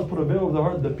people who Allah has put a veil over their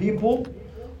heart? The people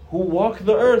who walk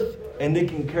the earth and they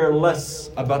can care less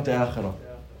about the akhirah.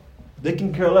 They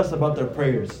can care less about their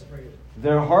prayers.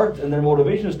 Their heart and their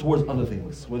motivation is towards other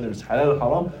things, whether it's halal or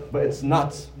haram, but it's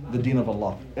not the deen of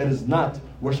Allah. It is not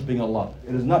worshipping Allah.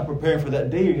 It is not preparing for that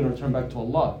day you're going to return back to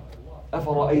Allah.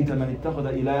 أَفَرَأَيْتَ مَنِ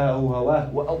اتَّخَذَ إِلَهَهُ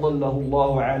هَوَاهُ وَأَضَلَّهُ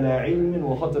اللَّهُ عَلَىٰ عِلْمٍ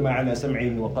وَخَتَمَ عَلَىٰ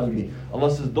سَمْعِهِ وَقَلْبِهِ. Allah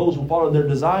says, those who follow their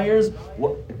desires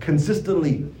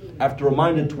consistently, after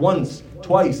reminded once,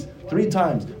 twice, 3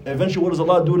 times, eventually what does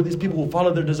Allah do to these people who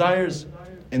follow their desires?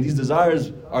 And these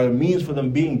desires are a means for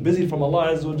them being busy from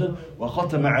Allah Azza wa Jal.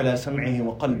 وَخَتَمَ عَلَىٰ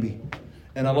سَمْعِهِ وَقَلْبِهِ.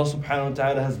 And Allah subhanahu wa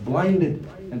ta'ala has blinded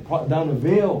and brought down a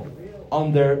veil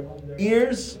on their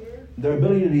ears, their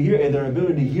ability to hear, and their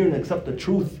ability to hear and accept the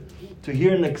truth, to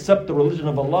hear and accept the religion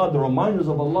of Allah, the reminders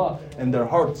of Allah, and their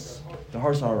hearts. Their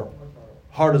hearts are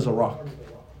hard as a rock.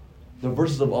 The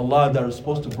verses of Allah that are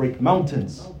supposed to break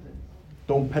mountains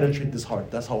don't penetrate this heart.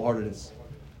 That's how hard it is.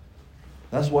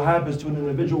 That's what happens to an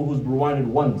individual who's rewinded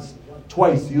once,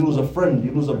 twice. You lose a friend,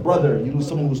 you lose a brother, you lose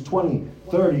someone who's 20,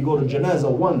 30, you go to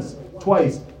janazah once,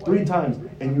 twice, 3 times,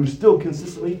 and you're still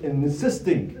consistently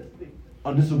insisting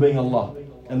on disobeying Allah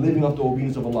and living up to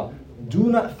obedience of Allah. Do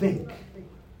not think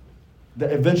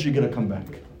that eventually you're going to come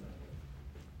back.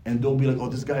 And don't be like, oh,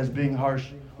 this guy is being harsh.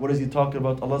 What is he talking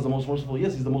about? Allah's the most merciful.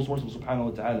 Yes, He's the most merciful, subhanahu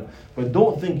wa ta'ala. But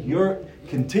don't think your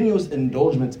continuous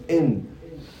indulgence in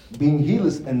being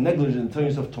heedless and negligent and telling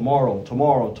yourself tomorrow,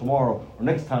 or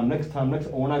next time,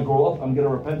 or when I grow up, I'm going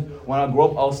to repent. When I grow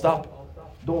up, I'll stop.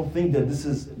 Don't think that this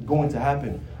is going to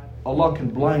happen. Allah can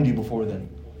blind you before then.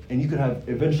 And you could have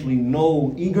eventually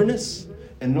no eagerness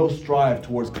and no strive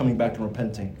towards coming back and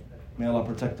repenting. May Allah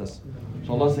protect us.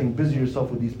 So Allah is saying, busy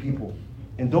yourself with these people.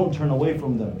 And don't turn away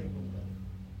from them.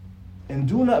 And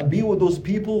do not be with those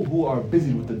people who are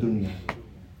busy with the dunya.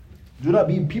 Do not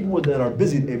be people that are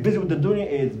busy. They're busy with the dunya.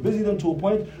 It's busy them to a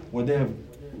point where they have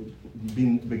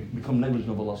become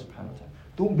negligent of Allah subhanahu wa ta'ala.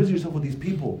 Don't busy yourself with these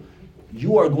people.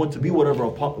 You are going to be whatever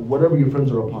your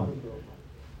friends are upon.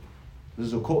 This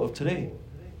is a quote of today.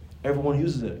 Everyone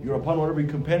uses it. You're upon whatever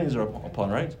your companions are upon,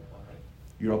 right?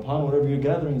 You're upon whatever your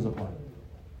gathering is upon.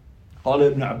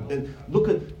 Look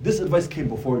at this advice came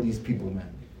before these people,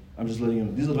 man. I'm just letting you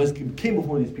know. This advice came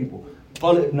before these people.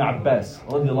 قال Ibn Abbas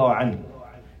رضي الله عنه.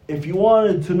 If you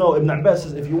wanted to know, Ibn Abbas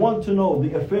says, if you want to know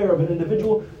the affair of an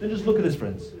individual, then just look at his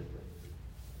friends.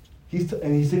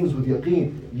 And he sings with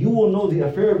yaqeen. You will know the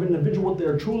affair of an individual, what they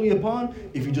are truly upon,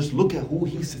 if you just look at who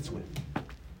he sits with.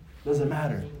 Doesn't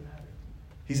matter.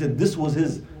 He said this was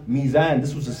his mizan,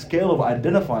 this was a scale of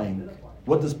identifying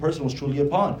what this person was truly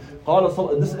upon.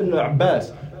 This is Ibn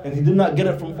Abbas, and he did not get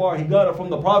it from far, he got it from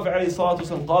the Prophet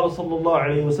ﷺ. قال صلى الله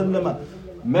عليه وسلم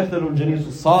مثل الجليس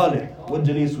الصالح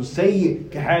والجليس السيء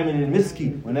كحامل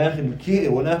المسك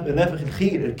ونافخ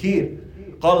الكير.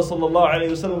 قال صلى الله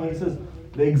عليه وسلم, he says,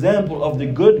 the example of the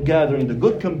good gathering, the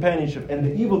good companionship, and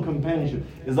the evil companionship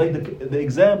is like the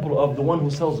example of the one who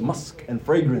sells musk and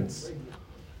fragrance,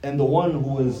 and the one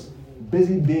who is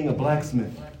busy being a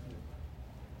blacksmith.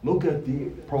 Look at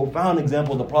the profound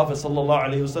example of the Prophet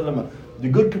ﷺ. The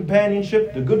good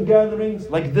companionship, the good gatherings,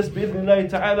 like this,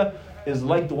 bi'idhnillahi ta'ala, is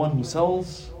like the one who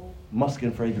sells musk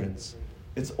and fragrance.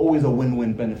 It's always a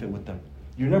win-win benefit with them.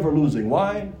 You're never losing.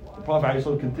 Why? The Prophet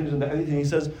ﷺ continues in the hadith and he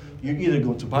says, you're either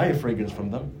going to buy a fragrance from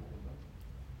them,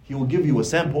 he will give you a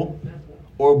sample,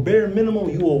 or bare minimum,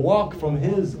 you will walk from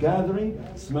his gathering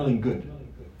smelling good.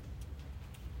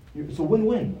 It's a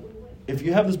win-win. If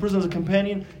you have this person as a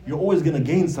companion, you're always going to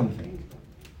gain something.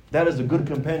 That is a good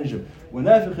companionship.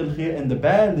 وَنَافِخِ الْخِيرِ, and the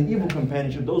bad, the evil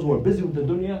companionship, those who are busy with the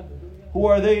dunya, who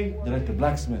are they? They're like the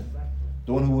blacksmith,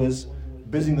 the one who is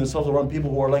busying themselves around people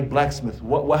who are like blacksmith.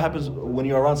 What happens when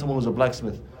you're around someone who's a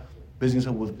blacksmith? Busying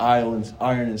yourself with iron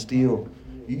and steel.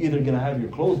 You're either going to have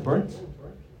your clothes burnt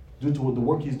due to the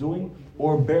work he's doing,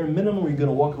 or bare minimum, you're going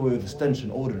to walk away with a stench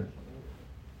and odor.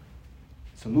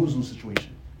 It's a lose-lose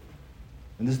situation.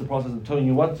 And this is the process of telling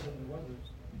you what?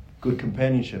 Good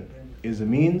companionship is a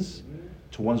means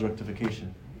to one's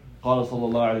rectification. قال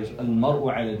صلى الله عليه وسلم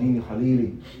المرء على دين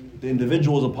خليله. The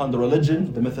individual is upon the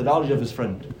religion, the methodology of his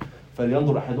friend.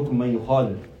 فلينظر أحدكم من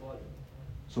يخالف.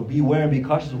 So beware and be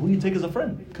cautious of who you take as a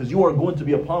friend, because you are going to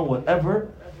be upon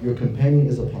whatever your companion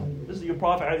is upon. This is your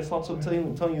Prophet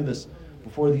ﷺ telling you this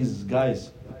before these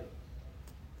guys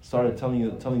started telling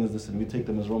us this, and we take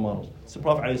them as role models. It's the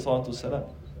Prophet ﷺ.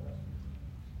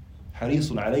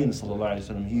 حريص علينا صلى الله عليه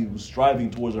وسلم. He was striving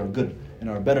towards our good and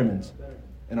our betterment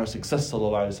and our success صلى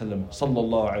الله عليه وسلم. صلى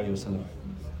الله عليه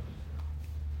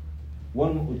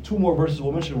وسلم. Two more verses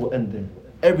we'll mention, we'll end there.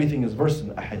 Everything is verse in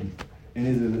ahadith, and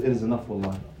it is enough,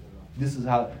 wallah. This is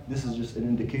just an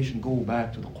indication. Go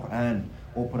back to the Quran.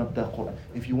 Open up that Quran.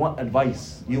 If you want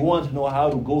advice, you want to know how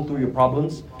to go through your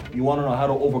problems, you want to know how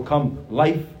to overcome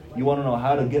life, you want to know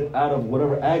how to get out of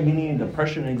whatever agony and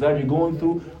depression and anxiety you're going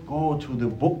through, go to the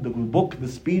book, the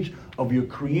speech of your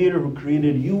Creator who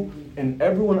created you and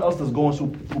everyone else that's going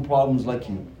through problems like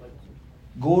you.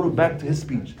 Go back to his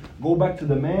speech. Go back to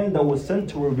the man that was sent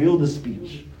to reveal the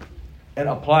speech and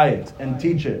apply it and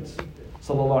teach it.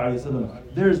 Sallallahu Alaihi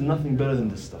Wasallam. There is nothing better than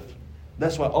this stuff.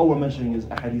 That's why all we're mentioning is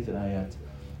ahadith and ayat.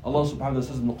 Allah subhanahu wa ta'ala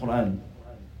says in the Quran,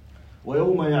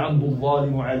 وَيَوْمَ يَعَضُّ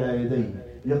الظَّالِمُ عَلَى يَدَيْهِ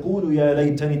يقول يا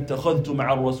ليتني اتخذت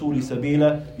مع الرسول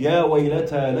سبيلا يا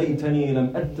ويلتى ليتني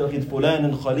لم أتخذ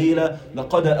فلانا خليلا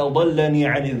لقد أضلني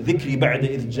عن الذكر بعد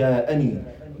إذ جاءني.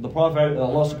 The Prophet,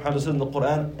 Allah subhanahu wa ta'ala says in the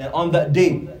Quran, and on that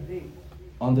day,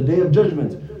 on the day of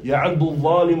judgment, يَعَضُّ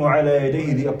الظَّالِمُ عَلَى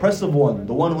يَدَيْهِ, the oppressive one,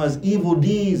 the one who has evil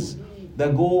deeds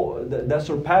that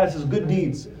surpasses good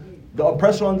deeds. The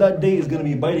oppressor on that day is going to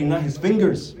be biting not his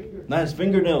fingers, not his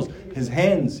fingernails, his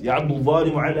hands. يَعَضُّ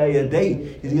الظَّالِمُ عَلَى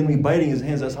يَدَيْهِ. He's going to be biting his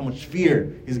hands. That's how much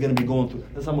fear he's going to be going through.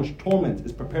 That's how much torment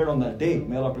is prepared on that day.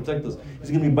 May Allah protect us. He's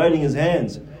going to be biting his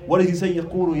hands. What does he say?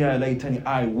 يَقُولُ يَا لَيْتَنِي,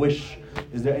 I wish.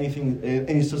 Is there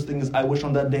any such thing as I wish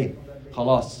on that day?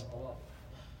 Khalas.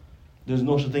 There's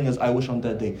no such thing as I wish on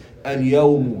that day.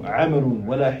 الْيَوْمُ عَمَلٌ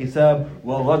وَلَا حِسَابٌ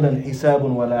وَغَدًا حِسَابٌ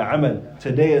وَلَا عَمَلٌ.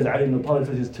 Today, as Ali ibn Talib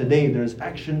says, today there's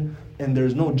action and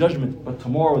there's no judgment, but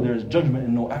tomorrow there's judgment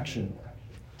and no action.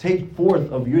 Take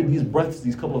forth of these breaths,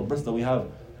 these couple of breaths that we have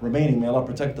remaining, may Allah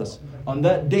protect us. On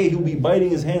that day, he'll be biting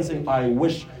his hand saying, I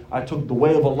wish I took the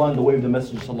way of Allah and the way of the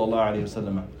Messenger sallallahu alayhi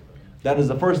wasallam. That is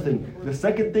the first thing. The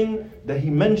second thing that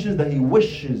he mentions that he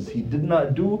wishes he did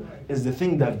not do is the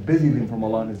thing that busied him from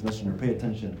Allah and His Messenger. Pay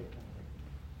attention.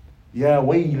 Ya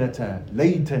waylata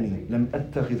laytani lam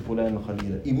attakhidh fulan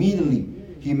khalila. Immediately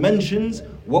he mentions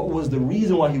what was the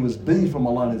reason why he was busy from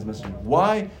Allah and His Messenger.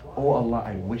 Why? Oh Allah,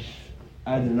 I wish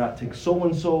I did not take so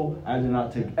and so, I did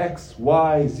not take X,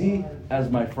 Y, Z as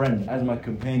my friend, as my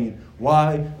companion.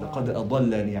 Why? لَقَدْ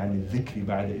أَضَلَّنِي عَنِ الذِّكْرِ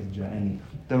بَعْدَ إِذْ جَاءَنِي.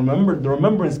 The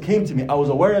remembrance came to me. I was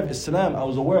aware of Islam. I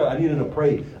was aware I needed to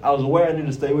pray. I was aware I needed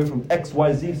to stay away from X,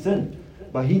 Y, Z sin.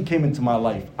 But he came into my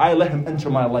life. I let him enter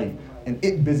my life. And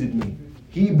it busied me.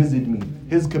 He busied me.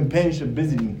 His companionship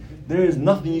busied me. There is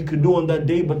nothing you could do on that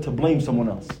day but to blame someone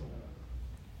else.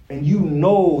 And you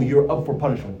know you're up for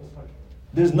punishment.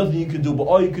 There's nothing you can do. But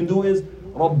all you can do is,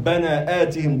 رَبَّنَا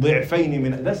آتِهِمْ ضِعْفَيْنِ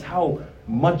مِنَ. That's how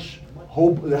much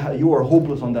hope you are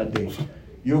hopeless on that day.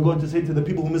 You're going to say to the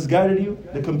people who misguided you,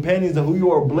 the companions who you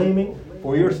are blaming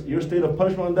for your state of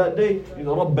punishment on that day,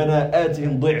 رَبَّنَا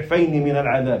آتِهِمْ ضِعْفَيْنِ مِنَ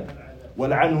الْعَذَابِ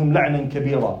وَلْعَنْهُمْ لَعْنًا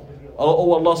كَبِيرًا.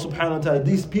 Oh Allah subhanahu wa ta'ala,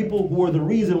 these people who are the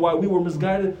reason why we were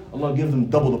misguided, Allah gives them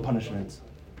double the punishment.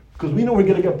 Because we know we're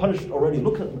going to get punished already.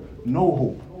 Look at, no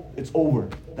hope. It's over.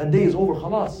 That day is over,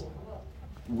 khalas.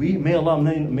 May Allah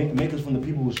make us from the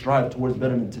people who strive towards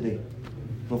betterment today,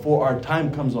 before our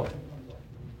time comes up.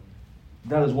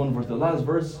 That is one verse. The last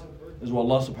verse is what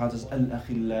Allah subhanahu wa ta'ala says,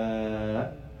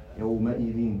 الْأَخِلَّاء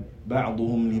يَوْمَئِذٍ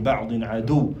بَعْضُهُمْ لِبَعْضٍ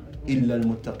عَدُوٌّ إِلَّا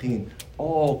الْمُتَّقِينَ.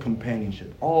 All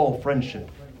companionship, all friendship,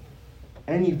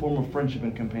 any form of friendship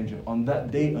and companionship, on that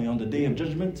day, on the day of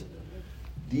judgment,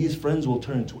 these friends will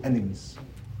turn into enemies.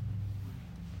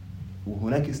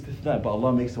 وهناك استثناء, but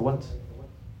Allah makes a what?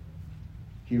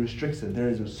 He restricts it. There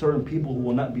is a certain people who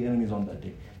will not be enemies on that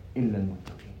day. إِلَّا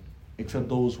الْمُتَّقِينَ. Except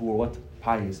those who are what?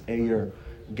 Pious. Your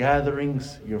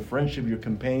gatherings, your friendship, your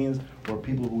companions, or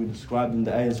people who we described in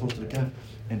the ayah Surah Al-Kahf.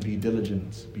 And be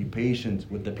diligent, be patient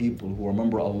with the people who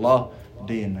remember Allah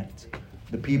day and night.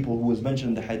 The people who is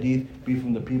mentioned in the hadith, be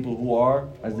from the people who are,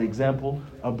 as the example,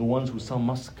 of the ones who sell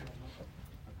musk.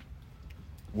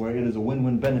 where it is a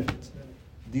win-win benefit.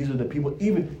 These are the people,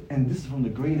 and this is from the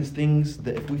greatest things,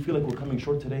 that if we feel like we're coming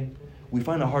short today, we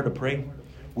find it hard to pray,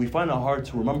 we find it hard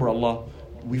to remember Allah,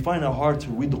 we find it hard to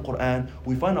read the Quran,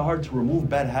 we find it hard to remove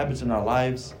bad habits in our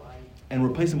lives and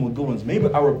replace them with good ones. Maybe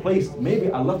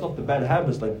I left off the bad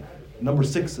habits, like number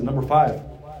 6 and number 5,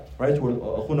 right? Where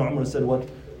Akhuna Umar said what?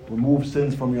 Remove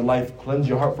sins from your life, cleanse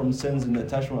your heart from sins and the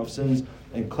attachment of sins,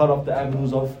 and cut off the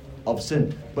avenues of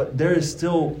sin. But there is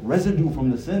still residue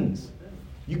from the sins.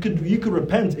 You could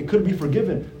repent, it could be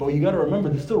forgiven, but you got to remember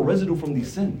there's still residue from these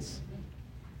sins.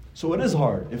 So it is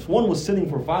hard. If one was sinning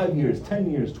for 5 years, 10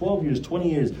 years, 12 years,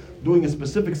 20 years, doing a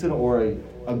specific sin or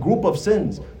a group of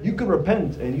sins, you could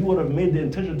repent and you would have made the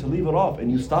intention to leave it off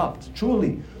and you stopped,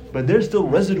 truly. But there's still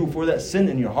residue for that sin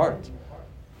in your heart.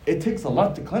 It takes a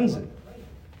lot to cleanse it.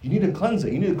 You need to cleanse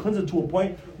it. You need to cleanse it to a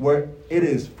point where it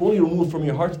is fully removed from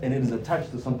your heart and it is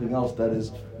attached to something else that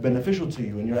is beneficial to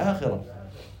you in your akhirah.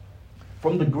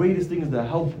 From the greatest things that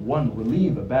help one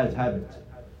relieve a bad habit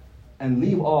and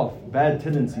leave off bad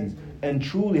tendencies and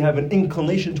truly have an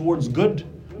inclination towards good,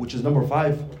 which is number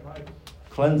 5,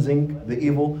 cleansing the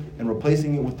evil and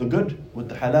replacing it with the good, with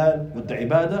the halal, with the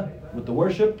ibadah, with the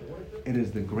worship, it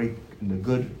is the great and the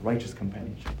good, righteous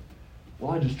companionship.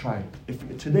 Well, I just try it.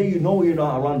 If today you know you're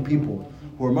not around people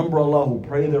who remember Allah, who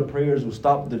pray their prayers, who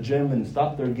stop the gym and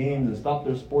stop their games and stop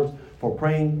their sports for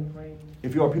praying.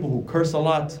 If you are people who curse a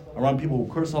lot, around people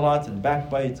who curse a lot and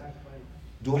backbite,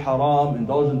 do haram,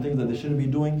 indulge in things that they shouldn't be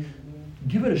doing,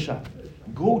 give it a shot.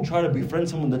 Go try to befriend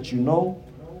someone that you know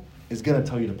is going to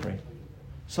tell you to pray.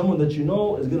 Someone that you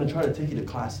know is going to try to take you to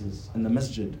classes in the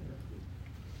masjid.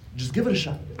 Just give it a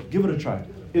shot. Give it a try.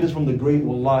 It is from the great,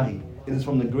 wallahi. It is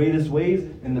from the greatest ways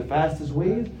and the fastest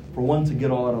ways for one to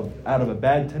get out of a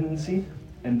bad tendency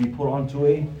and be put onto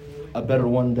a better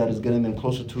one that is getting them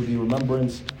closer to the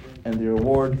remembrance and the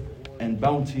reward and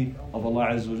bounty of Allah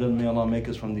Azza wa Jal. May Allah make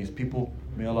us from these people.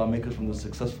 May Allah make us from the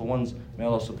successful ones. May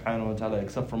Allah subhanahu wa ta'ala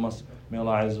accept from us. May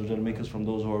Allah Azza wa Jal make us from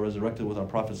those who are resurrected with our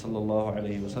Prophet sallallahu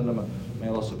alayhi wa sallam. May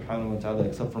Allah subhanahu wa ta'ala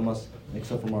accept from us,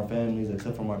 accept from our families,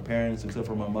 accept from our parents, accept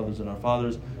from our mothers and our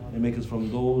fathers, and make us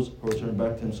from those who return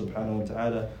back to Him subhanahu wa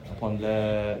ta'ala upon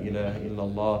La ilaha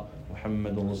illallah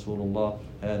محمد رسول الله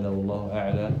هذا والله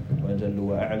أعلى وأجل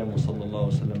وأعلم وصلى الله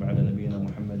وسلم على نبينا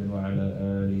محمد وعلى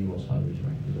آله وصحبه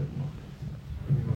أجمعين.